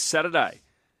Randwick this Saturday.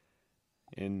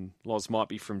 And Loz might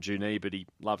be from Junee, but he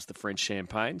loves the French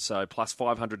champagne, so plus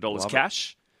 $500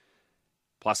 cash.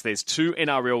 Plus there's 2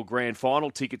 NRL Grand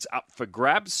Final tickets up for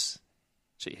grabs.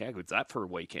 Gee, how good's that for a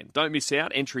weekend? Don't miss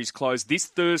out. Entries close this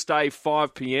Thursday,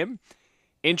 5 p.m.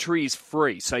 Entry is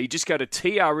free. So you just go to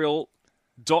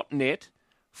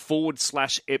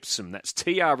trl.net/Epsom. That's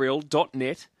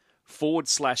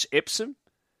trl.net/Epsom.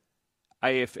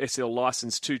 AFSL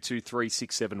licence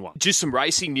 223671. Just some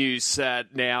racing news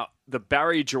now. The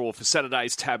barrier draw for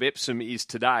Saturday's Tab Epsom is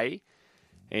today.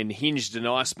 And Hinged and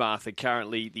Icemarth are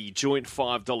currently the joint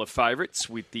 $5 favourites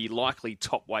with the likely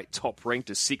top weight, top ranked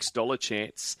a $6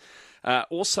 chance.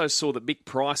 Also saw that Mick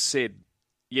Price said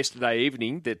yesterday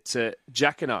evening that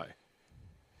Jacquino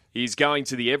is going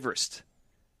to the Everest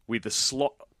with the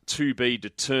slot to be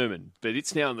determined. But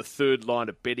it's now in the third line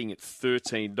of betting at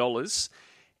 $13.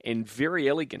 And Very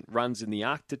Elegant runs in the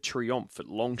Arc de Triomphe at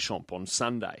Longchamp on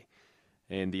Sunday.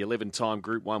 And the 11-time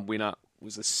Group 1 winner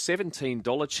was a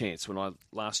 $17 chance when I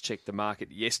last checked the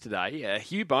market yesterday.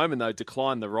 Hugh Bowman, though,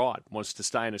 declined the ride, wants to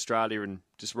stay in Australia and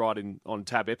just ride on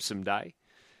Tab Epsom Day.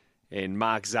 And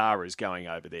Mark Zara is going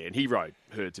over there. And he rode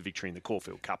her to victory in the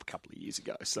Caulfield Cup a couple of years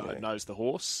ago, so knows the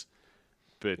horse.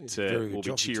 But we'll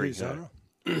be cheering her.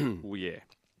 Well, yeah.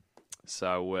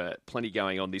 So plenty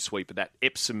going on this week. But that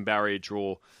Epsom barrier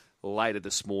draw later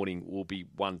this morning will be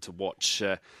one to watch.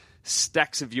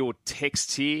 Stacks of your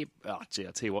texts here. Oh, gee,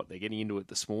 I'll tell you what, they're getting into it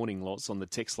this morning, lots on the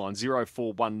text line.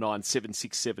 0419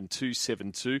 767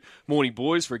 272. Morning,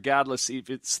 boys. Regardless if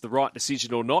it's the right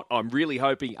decision or not, I'm really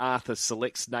hoping Arthur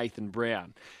selects Nathan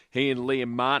Brown. He and Liam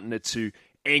Martin are two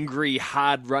angry,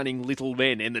 hard-running little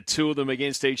men, and the two of them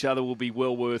against each other will be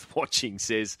well worth watching,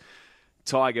 says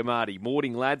Tiger Marty.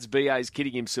 Morning, lads. BA's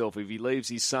kidding himself if he leaves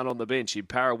his son on the bench. If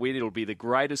Para win, it'll be the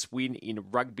greatest win in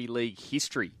rugby league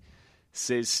history,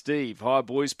 says Steve. Hi,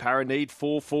 boys. Para need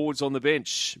 4 forwards on the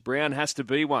bench. Brown has to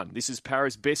be one. This is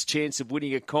Para's best chance of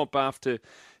winning a comp after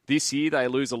this year. They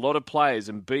lose a lot of players,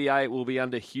 and BA will be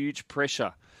under huge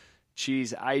pressure.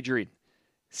 Cheers, Adrian.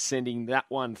 Sending that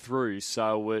one through.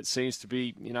 So it seems to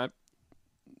be, not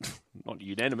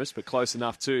unanimous, but close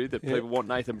enough too, that people want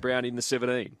Nathan Brown in the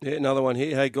 17. Yeah, another one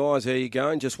here. Hey, guys, how you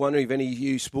going? Just wondering if any of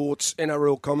you sports,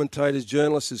 NRL commentators,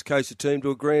 journalists has coached a team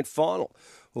to a grand final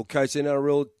or coached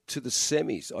NRL to the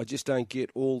semis. I just don't get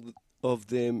all of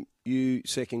them, you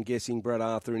second-guessing Brad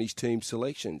Arthur and his team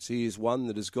selections. He is one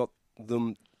that has got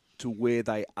them to where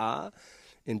they are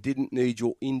and didn't need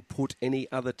your input any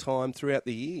other time throughout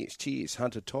the years. Cheers,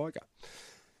 Hunter Tiger.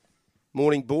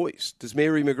 Morning, boys. Does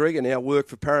Mary McGregor now work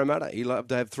for Parramatta? He'd love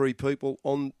to have 3 people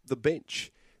on the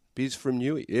bench. Biz from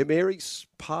Newey. Yeah, Mary's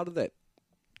part of that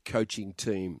coaching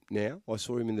team now. I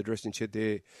saw him in the dressing shed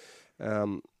there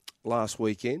last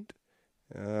weekend.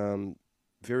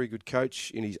 Very good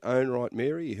coach in his own right,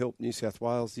 Mary. He helped New South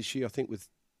Wales this year, I think, with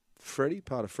Freddie,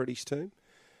 part of Freddie's team.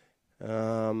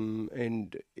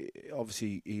 And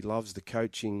obviously he loves the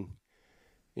coaching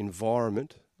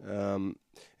environment. And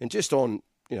just on,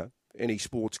 any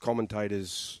sports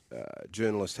commentators,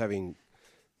 journalists having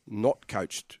not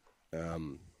coached,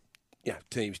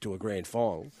 teams to a grand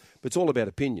final, but it's all about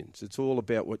opinions. It's all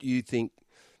about what you think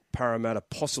Parramatta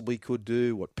possibly could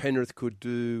do, what Penrith could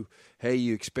do, how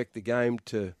you expect the game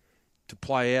to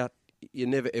play out. You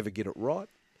never ever get it right.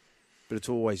 But it's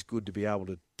always good to be able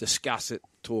to discuss it,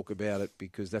 talk about it,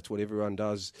 because that's what everyone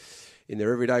does in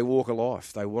their everyday walk of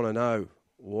life. They want to know,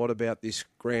 what about this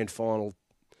grand final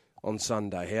on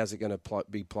Sunday? How's it going to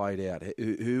be played out?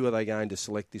 Who are they going to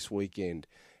select this weekend?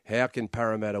 How can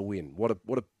Parramatta win? What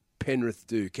do Penrith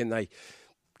do? Can they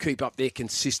keep up their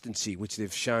consistency, which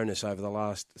they've shown us over the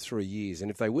last 3 years? And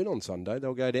if they win on Sunday,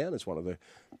 they'll go down as one of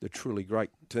the truly great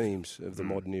teams of the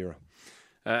modern era.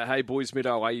 Hey, boys,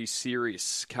 Middo, are you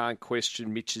serious? Can't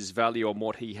question Mitch's value on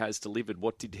what he has delivered.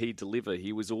 What did he deliver?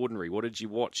 He was ordinary. What did you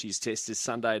watch? His test is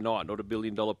Sunday night, not $1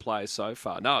 billion player so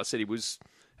far. No, I said he was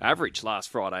average last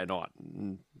Friday night.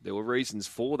 And there were reasons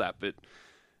for that. But,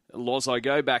 Loz, I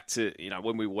go back to,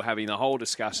 when we were having the whole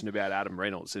discussion about Adam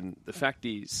Reynolds. And the fact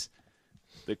is,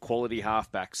 the quality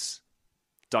halfbacks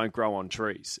don't grow on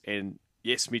trees. And,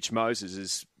 yes, Mitch Moses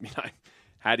has,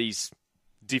 had his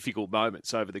difficult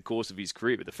moments over the course of his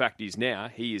career, but the fact is now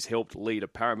he has helped lead a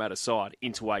Parramatta side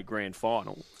into a grand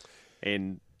final,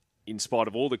 and in spite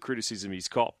of all the criticism he's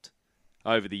copped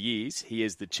over the years, he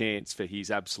has the chance for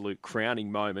his absolute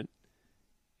crowning moment,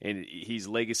 and his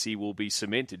legacy will be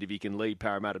cemented if he can lead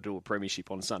Parramatta to a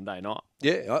premiership on Sunday night.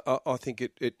 Yeah, I think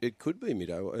it could be,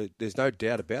 Middo. There's no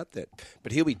doubt about that,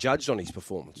 but he'll be judged on his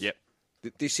performance. Yep.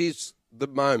 This is the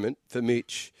moment for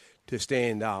Mitch to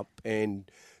stand up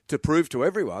and to prove to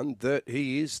everyone that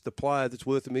he is the player that's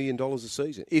worth $1 million a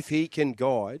season, if he can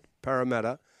guide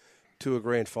Parramatta to a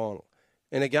grand final.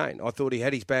 And again, I thought he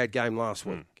had his bad game last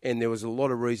week, and there was a lot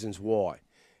of reasons why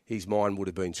his mind would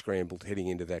have been scrambled heading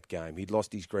into that game. He'd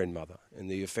lost his grandmother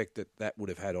and the effect that would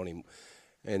have had on him.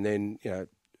 And then,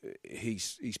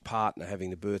 his partner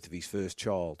having the birth of his first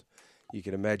child. You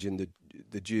can imagine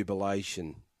the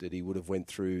jubilation that he would have went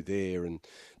through there and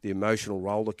the emotional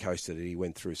roller coaster that he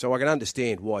went through. So I can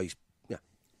understand why his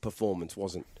performance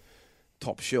wasn't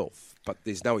top shelf. But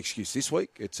there's no excuse this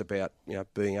week. It's about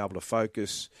being able to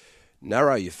focus,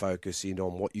 narrow your focus in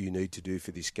on what you need to do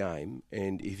for this game.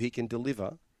 And if he can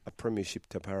deliver a premiership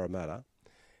to Parramatta,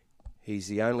 he's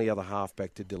the only other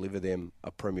halfback to deliver them a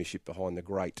premiership behind the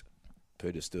great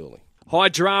Peter Sterling. High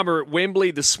drama at Wembley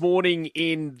this morning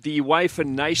in the UEFA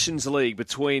Nations League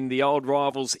between the old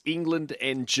rivals England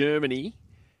and Germany.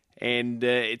 And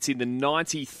it's in the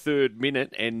 93rd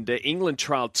minute, and England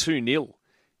trailed 2-0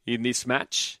 in this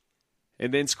match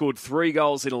and then scored 3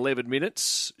 goals in 11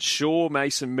 minutes. Shaw,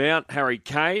 Mason Mount, Harry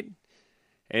Kane.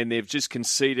 And they've just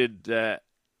conceded a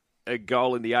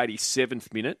goal in the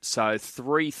 87th minute. So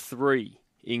 3-3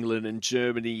 England and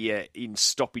Germany in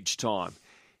stoppage time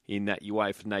in that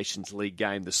UEFA Nations League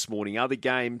game this morning. Other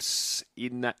games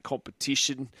in that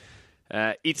competition,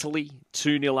 Italy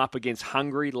 2-0 up against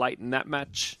Hungary late in that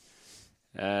match.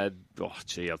 I'll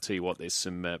tell you what, there's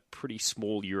some pretty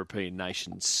small European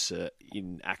nations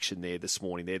in action there this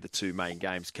morning. They're the two main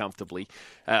games comfortably.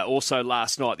 Also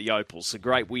last night, the Opals, a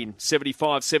great win,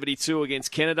 75-72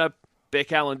 against Canada.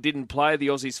 Beck Allen didn't play. The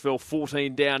Aussies fell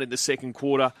 14 down in the second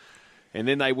quarter. And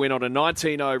then they went on a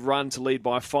 19-0 run to lead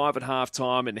by 5 at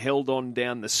halftime and held on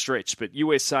down the stretch. But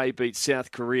USA beat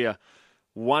South Korea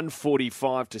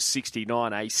 145-69,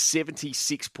 a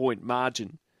 76-point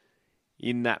margin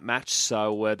in that match.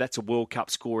 So that's a World Cup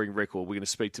scoring record. We're going to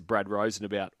speak to Brad Rosen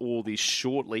about all this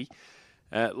shortly.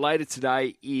 Later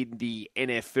today in the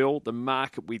NFL, the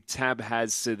market with Tab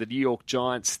has the New York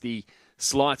Giants, the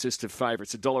slightest of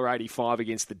favourites, $1.85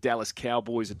 against the Dallas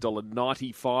Cowboys,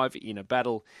 $1.95 in a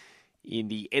battle in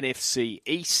the NFC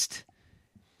East.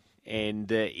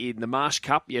 And in the Marsh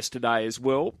Cup yesterday as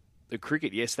well, the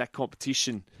cricket, yes, that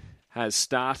competition has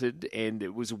started, and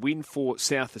it was a win for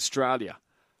South Australia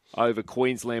over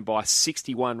Queensland by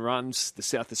 61 runs. The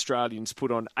South Australians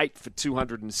put on 8 for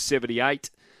 278.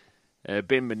 Ben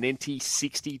Menenti,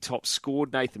 60, top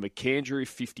scored. Nathan McAndrew,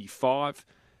 55,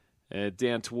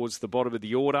 down towards the bottom of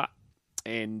the order.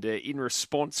 And in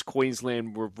response,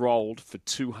 Queensland were rolled for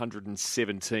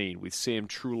 217, with Sam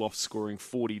Truloff scoring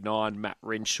 49, Matt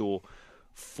Renshaw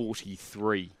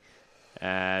 43.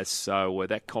 So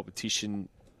that competition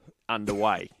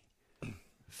underway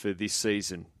for this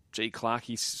season. Gee,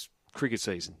 Clarkie's cricket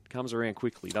season comes around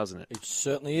quickly, doesn't it? It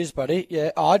certainly is, buddy.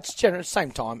 Yeah, it's generally the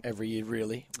same time every year,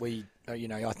 really. We,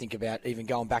 I think about even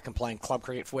going back and playing club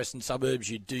cricket for Western Suburbs.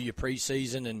 You do your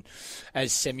pre-season, and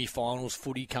as semi-finals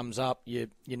footy comes up, you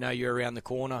know you're around the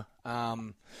corner. I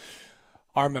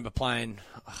remember playing.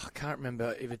 I can't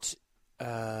remember if it's. It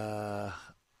was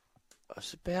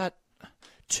about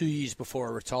 2 years before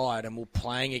I retired, and we're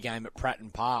playing a game at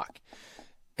Pratton Park.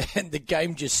 And the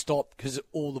game just stopped because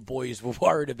all the boys were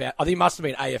worried about. I think it must have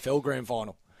been AFL Grand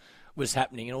Final was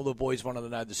happening, and all the boys wanted to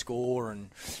know the score. And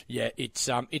yeah, it's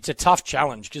a tough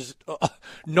challenge because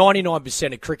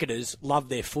 99% of cricketers love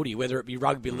their footy, whether it be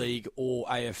rugby league or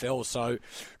AFL. So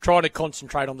try to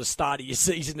concentrate on the start of your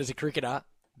season as a cricketer,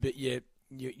 but you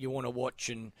want to watch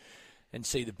and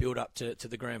see the build up to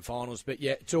the grand finals. But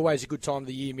yeah, it's always a good time of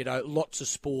the year. Lots of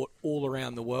sport all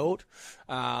around the world.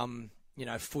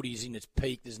 Footy's in its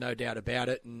peak, there's no doubt about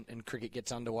it, and cricket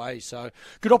gets underway. So,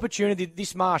 good opportunity.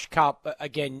 This Marsh Cup,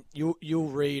 again, you'll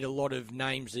read a lot of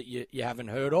names that you haven't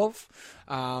heard of.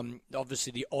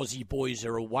 Obviously, the Aussie boys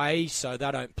are away, so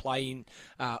they don't play in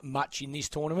much in this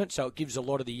tournament. So, it gives a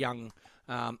lot of the young,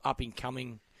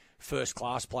 up-and-coming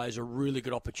first-class players a really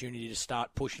good opportunity to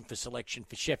start pushing for selection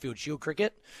for Sheffield Shield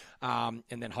cricket, and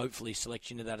then hopefully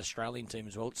selection to that Australian team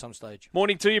as well at some stage.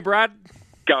 Morning to you, Brad.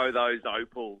 Go those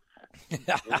Opals.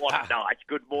 What a night.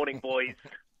 Good morning, boys.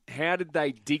 How did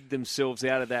they dig themselves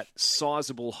out of that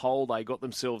sizable hole they got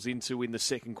themselves into in the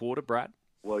second quarter, Brad?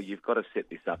 Well, you've got to set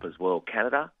this up as well.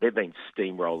 Canada, they've been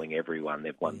steamrolling everyone.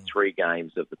 They've won 3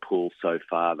 games of the pool so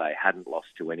far. They hadn't lost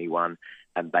to anyone,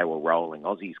 and they were rolling.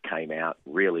 Aussies came out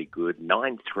really good.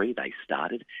 9-3 they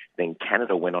started. Then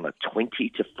Canada went on a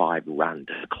 20-5 run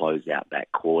to close out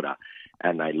that quarter.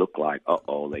 And they look like, they're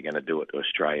going to do it to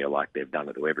Australia like they've done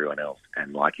it to everyone else.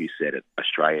 And like you said,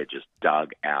 Australia just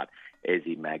dug out.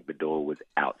 Ezzy Magbador was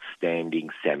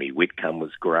outstanding. Sammy Whitcomb was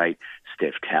great.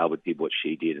 Steph Talbot did what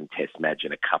she did, and Tess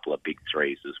Madgen a couple of big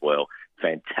threes as well.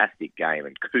 Fantastic game,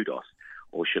 and kudos,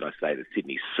 or should I say the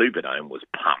Sydney Superdome was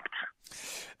pumped.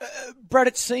 Brad,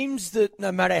 it seems that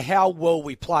no matter how well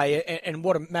we play, and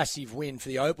what a massive win for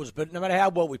the Opals, but no matter how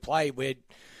well we play, we're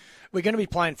going to be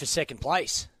playing for second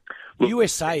place. Look,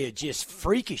 USA are just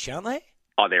freakish, aren't they?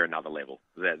 Oh, they're another level.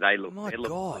 They look. My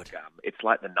God. Like, it's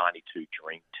like the '92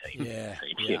 Dream Team. Yeah.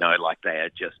 Like they are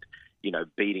just,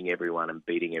 beating everyone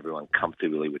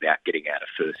comfortably without getting out of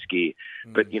first gear.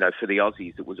 But for the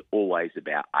Aussies, it was always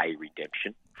about A,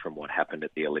 redemption from what happened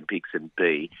at the Olympics, and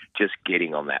B, just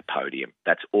getting on that podium.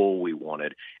 That's all we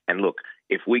wanted. And look,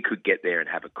 if we could get there and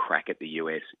have a crack at the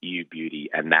US, you beauty,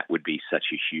 and that would be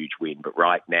such a huge win. But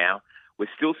right now, we're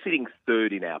still sitting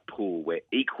third in our pool. We're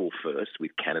equal first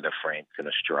with Canada, France, and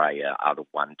Australia are the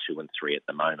 1, 2, and 3 at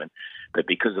the moment. But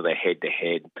because of the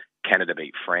head-to-head, Canada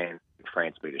beat France,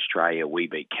 France beat Australia, we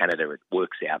beat Canada. It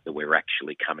works out that we're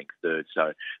actually coming third.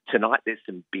 So tonight there's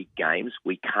some big games.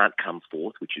 We can't come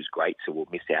fourth, which is great, so we'll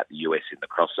miss out the US in the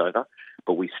crossover.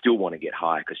 but we still want to get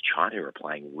higher because China are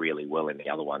playing really well in the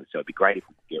other one. So it'd be great if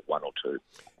we could get 1 or 2.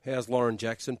 How's Lauren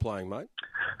Jackson playing, mate?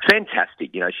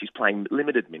 Fantastic. She's playing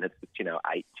limited minutes. It's,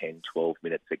 8, 10, 12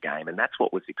 minutes a game, and that's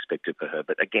what was expected for her.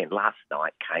 But again, last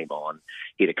night came on,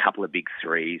 hit a couple of big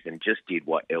threes and just did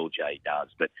what LJ does.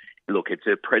 But look, it's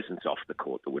her presence off the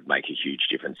court that would make a huge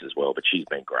difference as well, but she's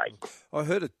been great. I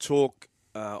heard a talk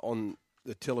on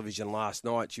the television last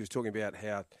night. She was talking about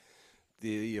how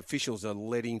the officials are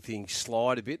letting things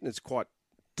slide a bit, and it's quite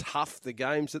tough, the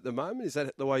games at the moment. Is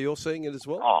that the way you're seeing it as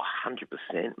well? Oh,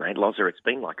 100%, mate. Loza, it's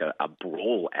been like a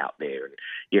brawl out there. And,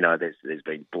 there's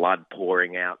been blood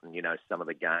pouring out and, some of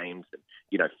the games and,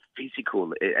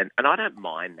 physical. And I don't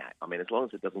mind that. I mean, as long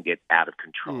as it doesn't get out of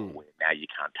control where now you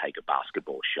can't take a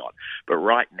basketball shot. But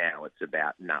right now it's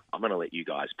about, I'm going to let you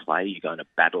guys play. You're going to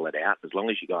battle it out. As long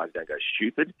as you guys don't go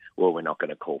stupid, well, we're not going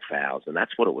to call fouls. And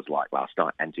that's what it was like last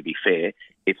night. And to be fair,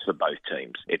 it's for both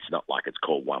teams. It's not like it's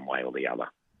called one way or the other.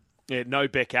 Yeah, no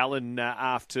Beck Allen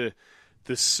after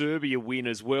the Serbia win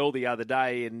as well the other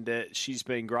day, and she's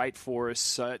been great for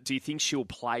us. Do you think she'll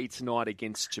play tonight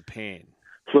against Japan?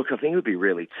 Look, I think it would be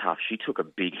really tough. She took a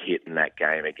big hit in that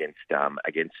game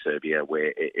against Serbia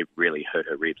where it really hurt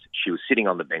her ribs. She was sitting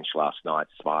on the bench last night,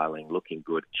 smiling, looking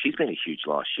good. She's been a huge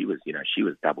loss. She was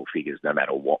double figures no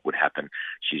matter what would happen.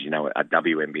 She's, a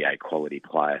WNBA quality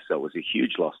player, so it was a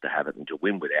huge loss to have it, and to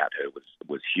win without her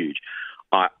was huge.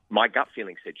 My gut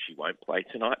feeling said she won't play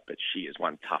tonight, but she is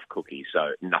one tough cookie,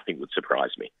 so nothing would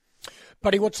surprise me.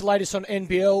 Buddy, what's the latest on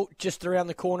NBL just around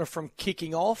the corner from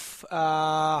kicking off?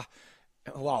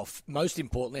 Most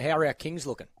importantly, how are our Kings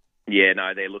looking? Yeah,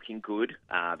 no, they're looking good.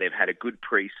 They've had a good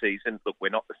pre-season. Look, we're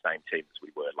not the same team as we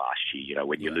were last year.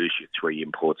 When you lose your 3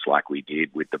 imports like we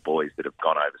did with the boys that have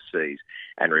gone overseas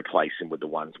and replace them with the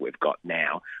ones we've got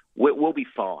now, we'll be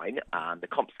fine. The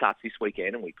comp starts this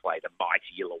weekend and we play the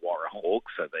mighty Illawarra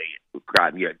Hawks, so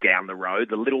down the road,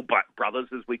 the little brothers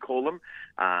as we call them.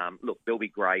 Look, they'll be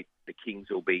great. The Kings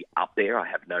will be up there, I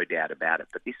have no doubt about it.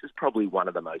 But this is probably one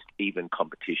of the most even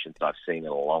competitions I've seen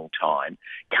in a long time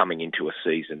coming into a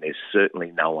season. There's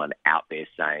certainly no one out there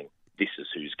saying this is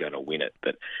who's going to win it.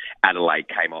 But Adelaide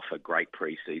came off a great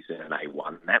pre-season and they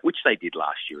won that, which they did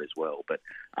last year as well. But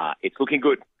it's looking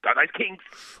good. Go those Kings!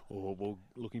 Oh, well,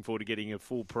 looking forward to getting a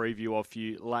full preview off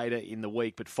you later in the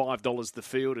week. But $5 the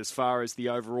field as far as the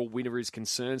overall winner is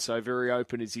concerned. So very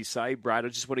open, as you say, Brad. I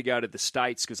just want to go to the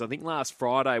States because I think last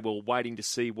Friday we were waiting to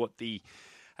see what the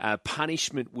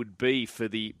punishment would be for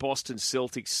the Boston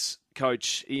Celtics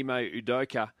coach Ime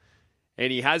Udoka.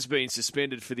 And he has been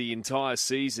suspended for the entire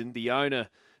season. The owner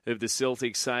of the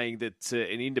Celtics saying that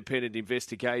an independent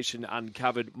investigation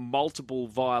uncovered multiple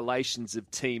violations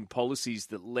of team policies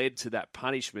that led to that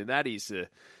punishment. That is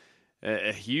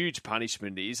a huge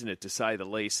punishment, isn't it, to say the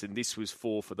least? And this was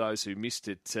for those who missed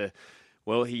it,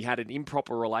 he had an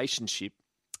improper relationship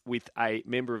with a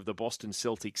member of the Boston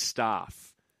Celtics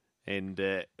staff. And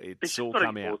it's all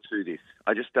come out. To this.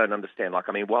 I just don't understand.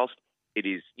 Whilst it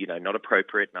is, not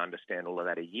appropriate, and I understand all of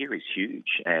that, a year is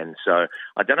huge. And so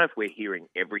I don't know if we're hearing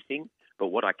everything, but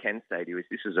what I can say to you is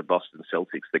this is a Boston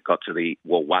Celtics that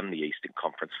won the Eastern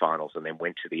Conference Finals and then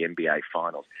went to the NBA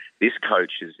Finals. This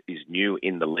coach is new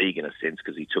in the league in a sense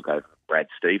because he took over Brad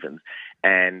Stevens,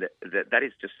 and that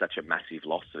is just such a massive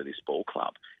loss for this ball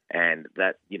club. And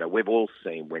that, we've all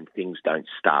seen when things don't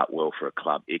start well for a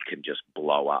club, it can just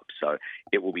blow up. So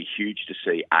it will be huge to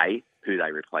see, A, who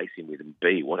they replace him with, and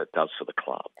B, what it does for the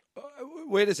club.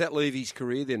 Where does that leave his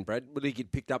career then, Brad? Will he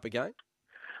get picked up again?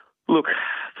 Look,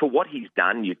 for what he's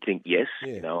done, you'd think yes.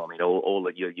 Yeah. All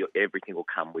everything will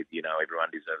come with, everyone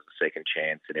deserves a second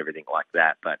chance and everything like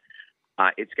that. But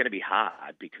it's going to be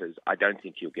hard because I don't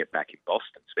think you'll get back in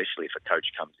Boston, especially if a coach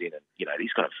comes in and,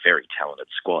 he's got a very talented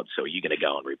squad. So are you going to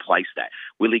go and replace that?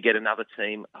 Will he get another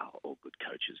team? Oh, all good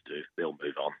coaches do. They'll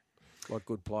move on. Like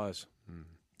good players.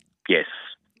 Yes.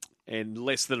 And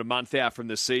less than a month out from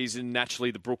the season, naturally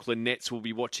the Brooklyn Nets will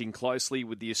be watching closely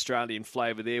with the Australian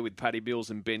flavour there with Paddy Mills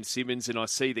and Ben Simmons. And I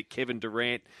see that Kevin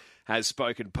Durant has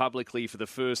spoken publicly for the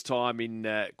first time in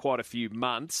quite a few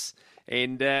months.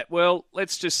 And,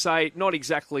 let's just say not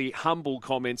exactly humble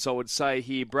comments, I would say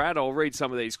here, Brad. I'll read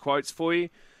some of these quotes for you.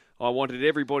 I wanted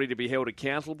everybody to be held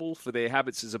accountable for their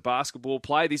habits as a basketball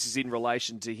player. This is in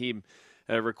relation to him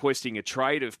requesting a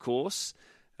trade, of course,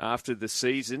 after the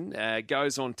season.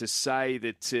 Goes on to say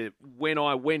that when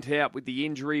I went out with the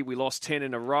injury, we lost 10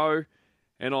 in a row.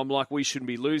 And I'm like, we shouldn't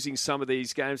be losing some of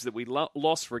these games that we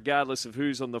lost regardless of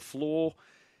who's on the floor.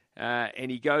 And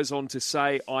he goes on to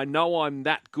say, I know I'm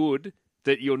that good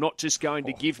that you're not just going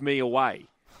to give me away.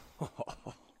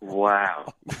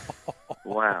 Wow.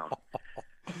 Wow.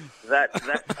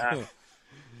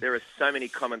 There are so many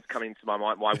comments coming into my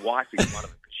mind. My wife is one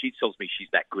of them. She tells me she's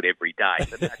that good every day,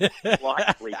 but that's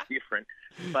slightly different.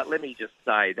 But let me just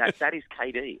say that is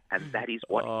KD, and that is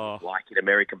what he's like in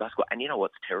American basketball. And you know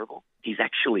what's terrible? He's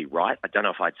actually right. I don't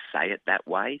know if I'd say it that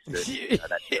way. So,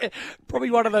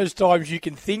 probably one of those times you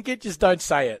can think it, just don't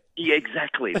say it. Yeah,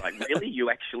 exactly. Like, really? You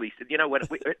actually said, you know what?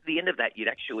 At the end of that,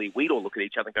 we'd all look at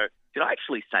each other and go, did I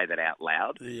actually say that out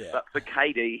loud? Yeah. But for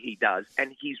KD, he does.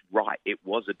 And he's right. It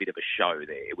was a bit of a show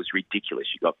there. It was ridiculous.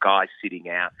 You got guys sitting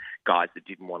out, guys that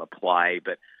didn't want to play.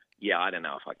 But, yeah, I don't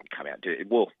know if I can come out and do it.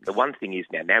 Well, the one thing is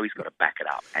now he's got to back it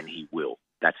up, and he will.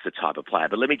 That's the type of player.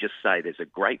 But let me just say there's a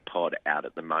great pod out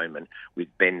at the moment with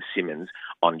Ben Simmons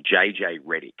on JJ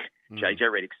Redick. JJ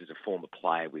Redick is a former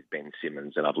player with Ben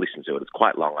Simmons, and I've listened to it. It's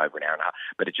quite long, over an hour and a half,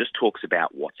 but it just talks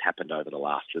about what's happened over the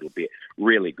last little bit.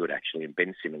 Really good, actually, and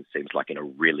Ben Simmons seems like in a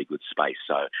really good space.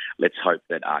 So let's hope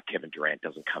that Kevin Durant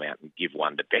doesn't come out and give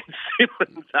one to Ben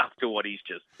Simmons after what he's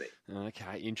just said.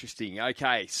 Okay, interesting.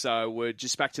 Okay, so we're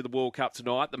just back to the World Cup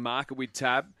tonight. The market with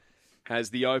Tab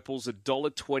has the Opals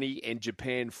 $1.20 and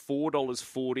Japan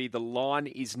 $4.40. The line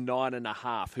is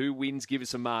 9.5. Who wins? Give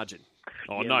us a margin.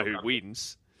 Oh, no, who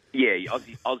wins? Yeah,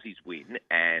 Aussies win,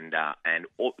 and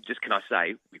just can I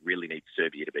say, we really need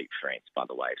Serbia to beat France, by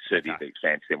the way. If Serbia beats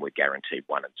France, then we're guaranteed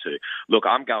 1 and 2. Look,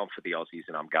 I'm going for the Aussies,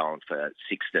 and I'm going for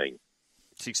 16.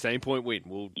 16-point win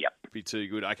will be too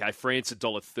good. Okay, France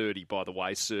 $1.30, by the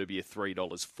way. Serbia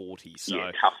 $3.40. So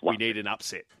tough one. We need an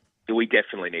upset. We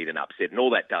definitely need an upset, and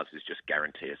all that does is just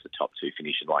guarantee us the top 2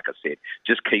 finish, and like I said,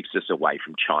 just keeps us away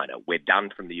from China. We're done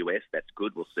from the US. That's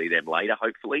good. We'll see them later,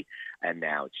 hopefully, and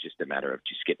now it's just a matter of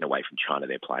just getting away from China.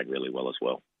 They're playing really well as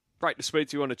well. Great to speak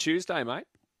to you on a Tuesday, mate.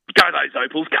 Go those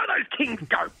Opals. Go those Kings.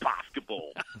 Go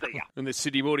basketball. See ya. And the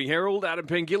Sydney Morning Herald, Adam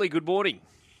Pengilly, good morning.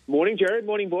 Morning, Jared.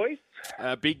 Morning, boys.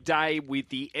 Big day with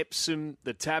the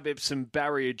Tab Epsom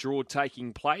barrier draw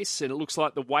taking place, and it looks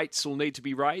like the weights will need to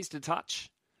be raised a touch.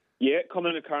 Yeah,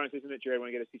 common occurrence, isn't it, Jared,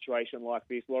 when you get a situation like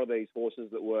this? A lot of these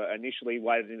horses that were initially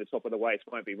weighted in the top of the weights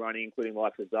won't be running, including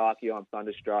like Zaki, I'm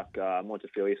Thunderstruck,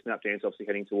 Montefilia, Snapdance obviously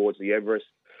heading towards the Everest,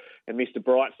 and Mr.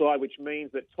 Brightside, which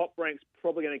means that Top Rank's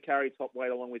probably going to carry top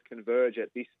weight along with Converge at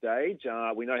this stage.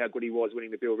 We know how good he was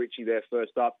winning the Bill Ritchie there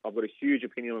first up. I've got a huge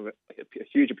opinion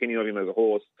of him as a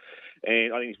horse,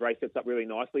 and I think his race sets up really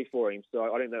nicely for him. So I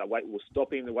don't think that weight will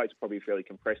stop him. The weight's probably fairly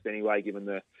compressed anyway, given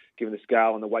the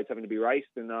scale and the weights having to be raised,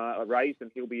 and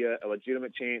he'll be a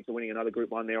legitimate chance of winning another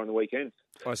Group 1 there on the weekend.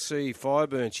 I see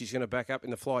Fireburn. She's going to back up in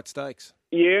the Flight Stakes.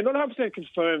 Yeah, not 100%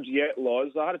 confirmed yet,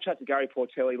 Loz. I had a chat to Gary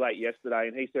Portelli late yesterday,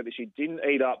 and he said that she didn't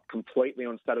eat up completely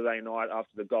on Saturday night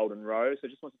after the Golden Rose, so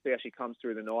just wants to see how she comes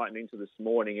through the night and into this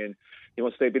morning, and he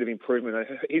wants to see a bit of improvement.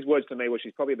 His words to me were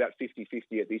she's probably about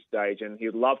 50-50 at this stage, and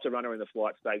he'd love to run her in the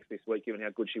Flight Stakes this week, given how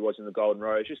good she was in the Golden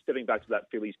Rose. Just stepping back to that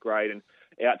fillies grade and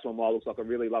out to a mile looks like a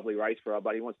really lovely race for her,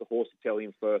 but he wants the horse to tell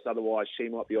him first, otherwise she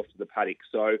might be off to the paddock.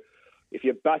 So if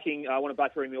you're want to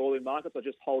back her in the all-in markets, I'll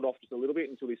just hold off just a little bit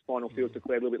until this final field's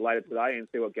declared a little bit later today and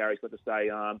see what Gary's got to say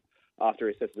after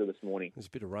he assesses her this morning. There's a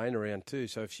bit of rain around too,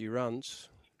 so if she runs,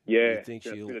 you think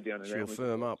she'll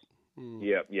firm up.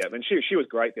 Yeah. And she was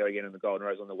great there again in the Golden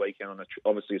Rose on the weekend on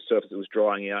obviously a surface that was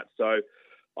drying out. So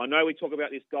I know we talk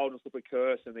about this Golden Slipper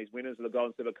curse and these winners of the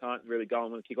Golden Slipper can't really go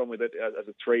on and kick on with it as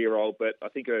a 3-year-old, but I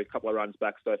think a couple of runs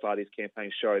back so far this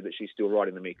campaign showed that she's still right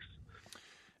in the mix.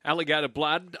 Alligator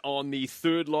Blood on the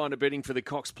third line of betting for the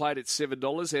Cox Plate at $7.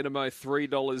 Enemo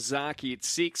 $3. Zaki at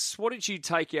 $6. What did you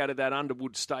take out of that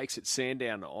Underwood Stakes at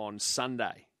Sandown on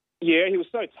Sunday? Yeah, he was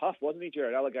so tough, wasn't he,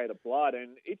 Jared? Alligator Blood.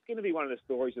 And it's going to be one of the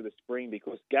stories of the spring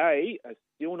because Gay has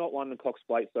still not won the Cox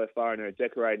Plate so far in her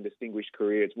decorated and distinguished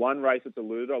career. It's one race that's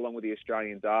eluded along with the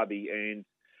Australian Derby, and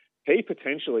he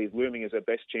potentially is looming as her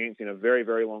best chance in a very,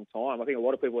 very long time. I think a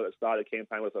lot of people at the start of the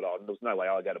campaign would have thought, there's no way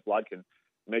Alligator Blood can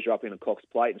measure up in a Cox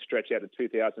Plate and stretch out to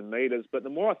 2,000 metres. But the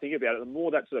more I think about it, the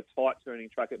more that sort of tight-turning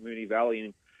track at Moonee Valley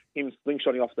and him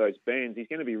slingshotting off those bends, he's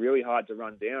going to be really hard to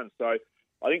run down. So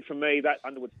I think for me, that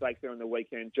Underwood Stakes there on the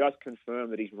weekend just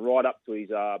confirmed that he's right up to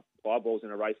his eyeballs in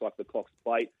a race like the Cox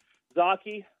Plate.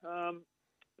 Zaki,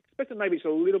 expected maybe just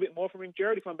a little bit more from him,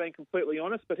 Jared, if I'm being completely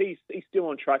honest, but he's still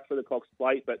on track for the Cox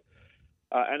Plate. But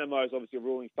Animo is obviously a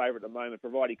ruling favourite at the moment,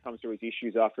 provided he comes through his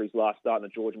issues after his last start in the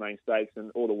George Main Stakes, and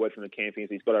all the word from the camp is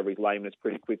he's got over his lameness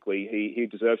pretty quickly. He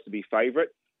deserves to be favourite.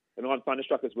 And I'm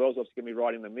Thunderstruck as well, is obviously going to be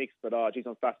right in the mix. But, geez,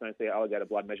 I'm fascinated to see how Alligator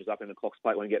Blood measures up in the Cox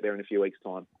Plate when we get there in a few weeks'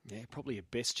 time. Yeah, probably a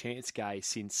best chance, Gay,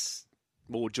 since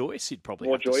More Joyce, you'd probably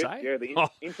More have Joyce, to say. Yeah, the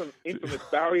infamous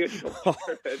barrier.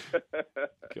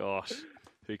 Gosh,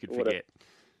 who could forget?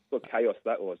 What chaos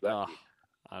that was.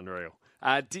 Unreal.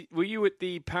 Were you at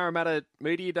the Parramatta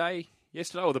Media Day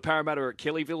yesterday, or the Parramatta at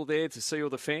Kellyville there to see all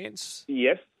the fans?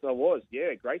 Yes, I was.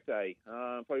 Yeah, great day.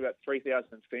 Probably about 3,000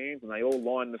 fans, and they all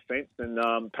lined the fence.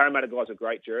 And Parramatta guys are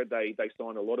great, Jared. They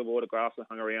signed a lot of autographs and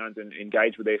hung around and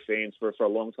engaged with their fans for a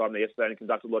long time there yesterday and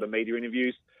conducted a lot of media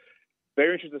interviews.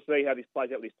 Very interested to see how this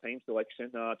plays out with his team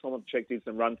selection. Tom Opacek did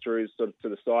some run-throughs sort of to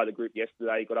the side of the group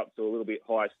yesterday. He got up to a little bit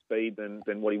higher speed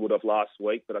than what he would have last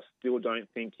week, but I still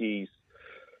think he's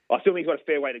got a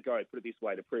fair way to go, put it this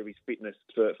way, to prove his fitness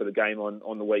for the game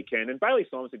on the weekend. And Bailey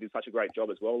Simonson did such a great job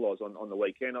as well, Loz, on the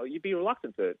weekend. You'd be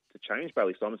reluctant to change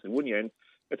Bailey Simonson, wouldn't you? And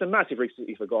it's a massive risk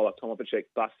if a guy like Tom Opacek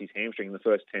busts his hamstring in the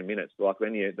first 10 minutes. Like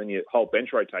then your whole bench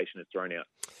rotation is thrown out.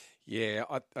 Yeah,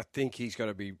 I think he's got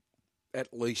to be at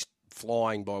least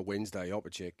flying by Wednesday,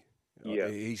 Opacek. Yeah.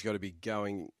 He's got to be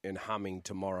going and humming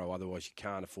tomorrow, otherwise you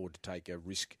can't afford to take a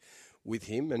risk with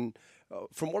him. And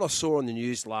from what I saw on the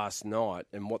news last night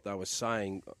and what they were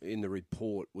saying in the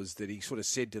report was that he sort of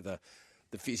said to the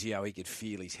physio he could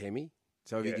feel his hemi.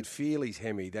 So if he could feel his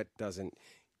hemi, that doesn't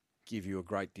give you a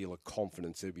great deal of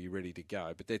confidence to be ready to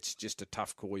go. But that's just a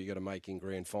tough call you got to make in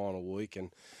grand final week.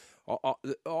 And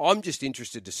I'm just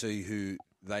interested to see who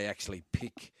they actually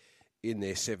pick in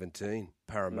their 17,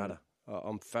 Parramatta.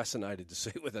 I'm fascinated to see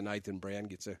whether Nathan Brown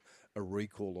gets a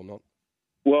recall or not.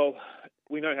 Well,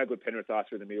 we know how good Penrith are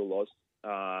through the middle, Loz,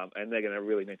 and they're going to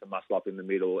really need to muscle up in the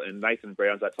middle. And Nathan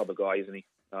Brown's that type of guy, isn't he?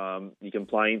 You can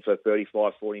play him for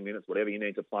 35, 40 minutes, whatever you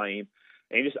need to play him.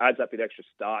 And he just adds that bit extra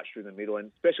starch through the middle,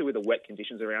 and especially with the wet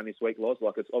conditions around this week, Loz.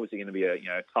 Like, it's obviously going to be a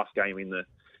tough game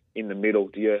in the middle.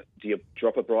 Do you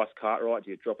drop a Bryce Cartwright?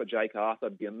 Do you drop a Jake Arthur?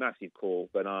 It'd be a massive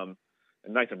call. But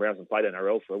and Nathan Brown's been played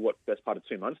NRL for best part of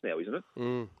 2 months now, isn't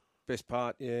it? Best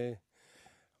part, yeah.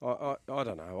 I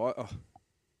don't know.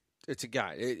 It's a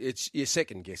game. You're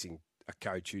second guessing a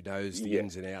coach who knows the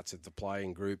ins and outs of the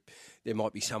playing group. There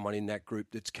might be someone in that group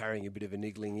that's carrying a bit of a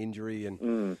niggling injury,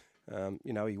 and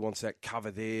he wants that cover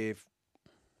there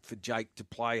for Jake to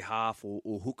play half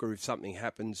or hooker if something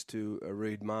happens to a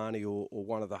Reid Marnie or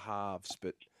one of the halves.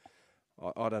 But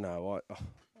I don't know.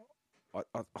 I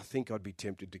think I'd be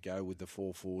tempted to go with the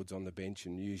 4 forwards on the bench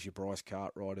and use your Bryce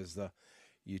Cartwright as the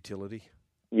utility.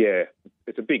 Yeah,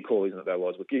 it's a big call, isn't it, though,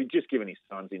 Loz? Just given his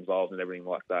son's involved and everything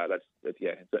like that,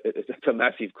 it's a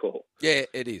massive call. Yeah,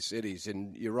 it is,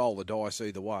 and you roll the dice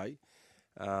either way.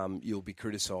 You'll be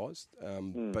criticised,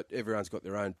 but everyone's got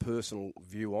their own personal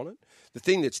view on it. The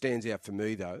thing that stands out for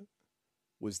me, though,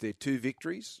 was their 2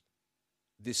 victories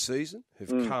this season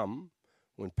have come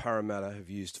when Parramatta have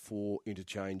used 4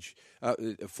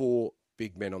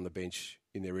 big men on the bench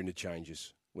in their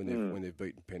interchanges when they've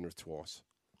beaten Penrith twice.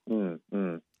 And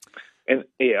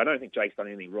I don't think Jake's done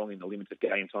anything wrong in the limited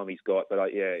game time he's got, but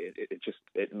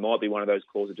it might be one of those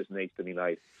calls that just needs to be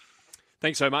made.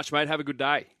 Thanks so much, mate. Have a good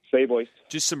day. See you, boys.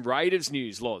 Just some Raiders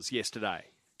news, Loz, yesterday.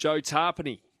 Joe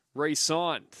Tarpany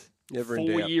re-signed. Never in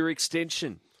doubt. 4-year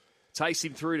extension. Takes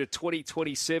him through to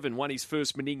 2027. Won his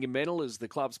first Meninga medal as the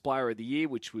club's player of the year,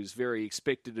 which was very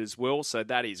expected as well. So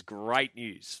that is great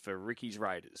news for Ricky's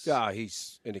Raiders. Yeah,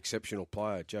 he's an exceptional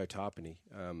player, Joe Tarpany.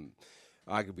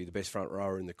 Arguably the best front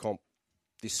rower in the comp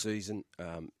this season.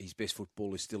 His best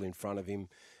football is still in front of him.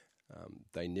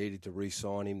 They needed to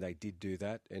re-sign him. They did do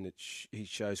that, and he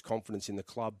shows confidence in the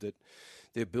club that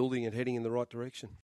they're building and heading in the right direction.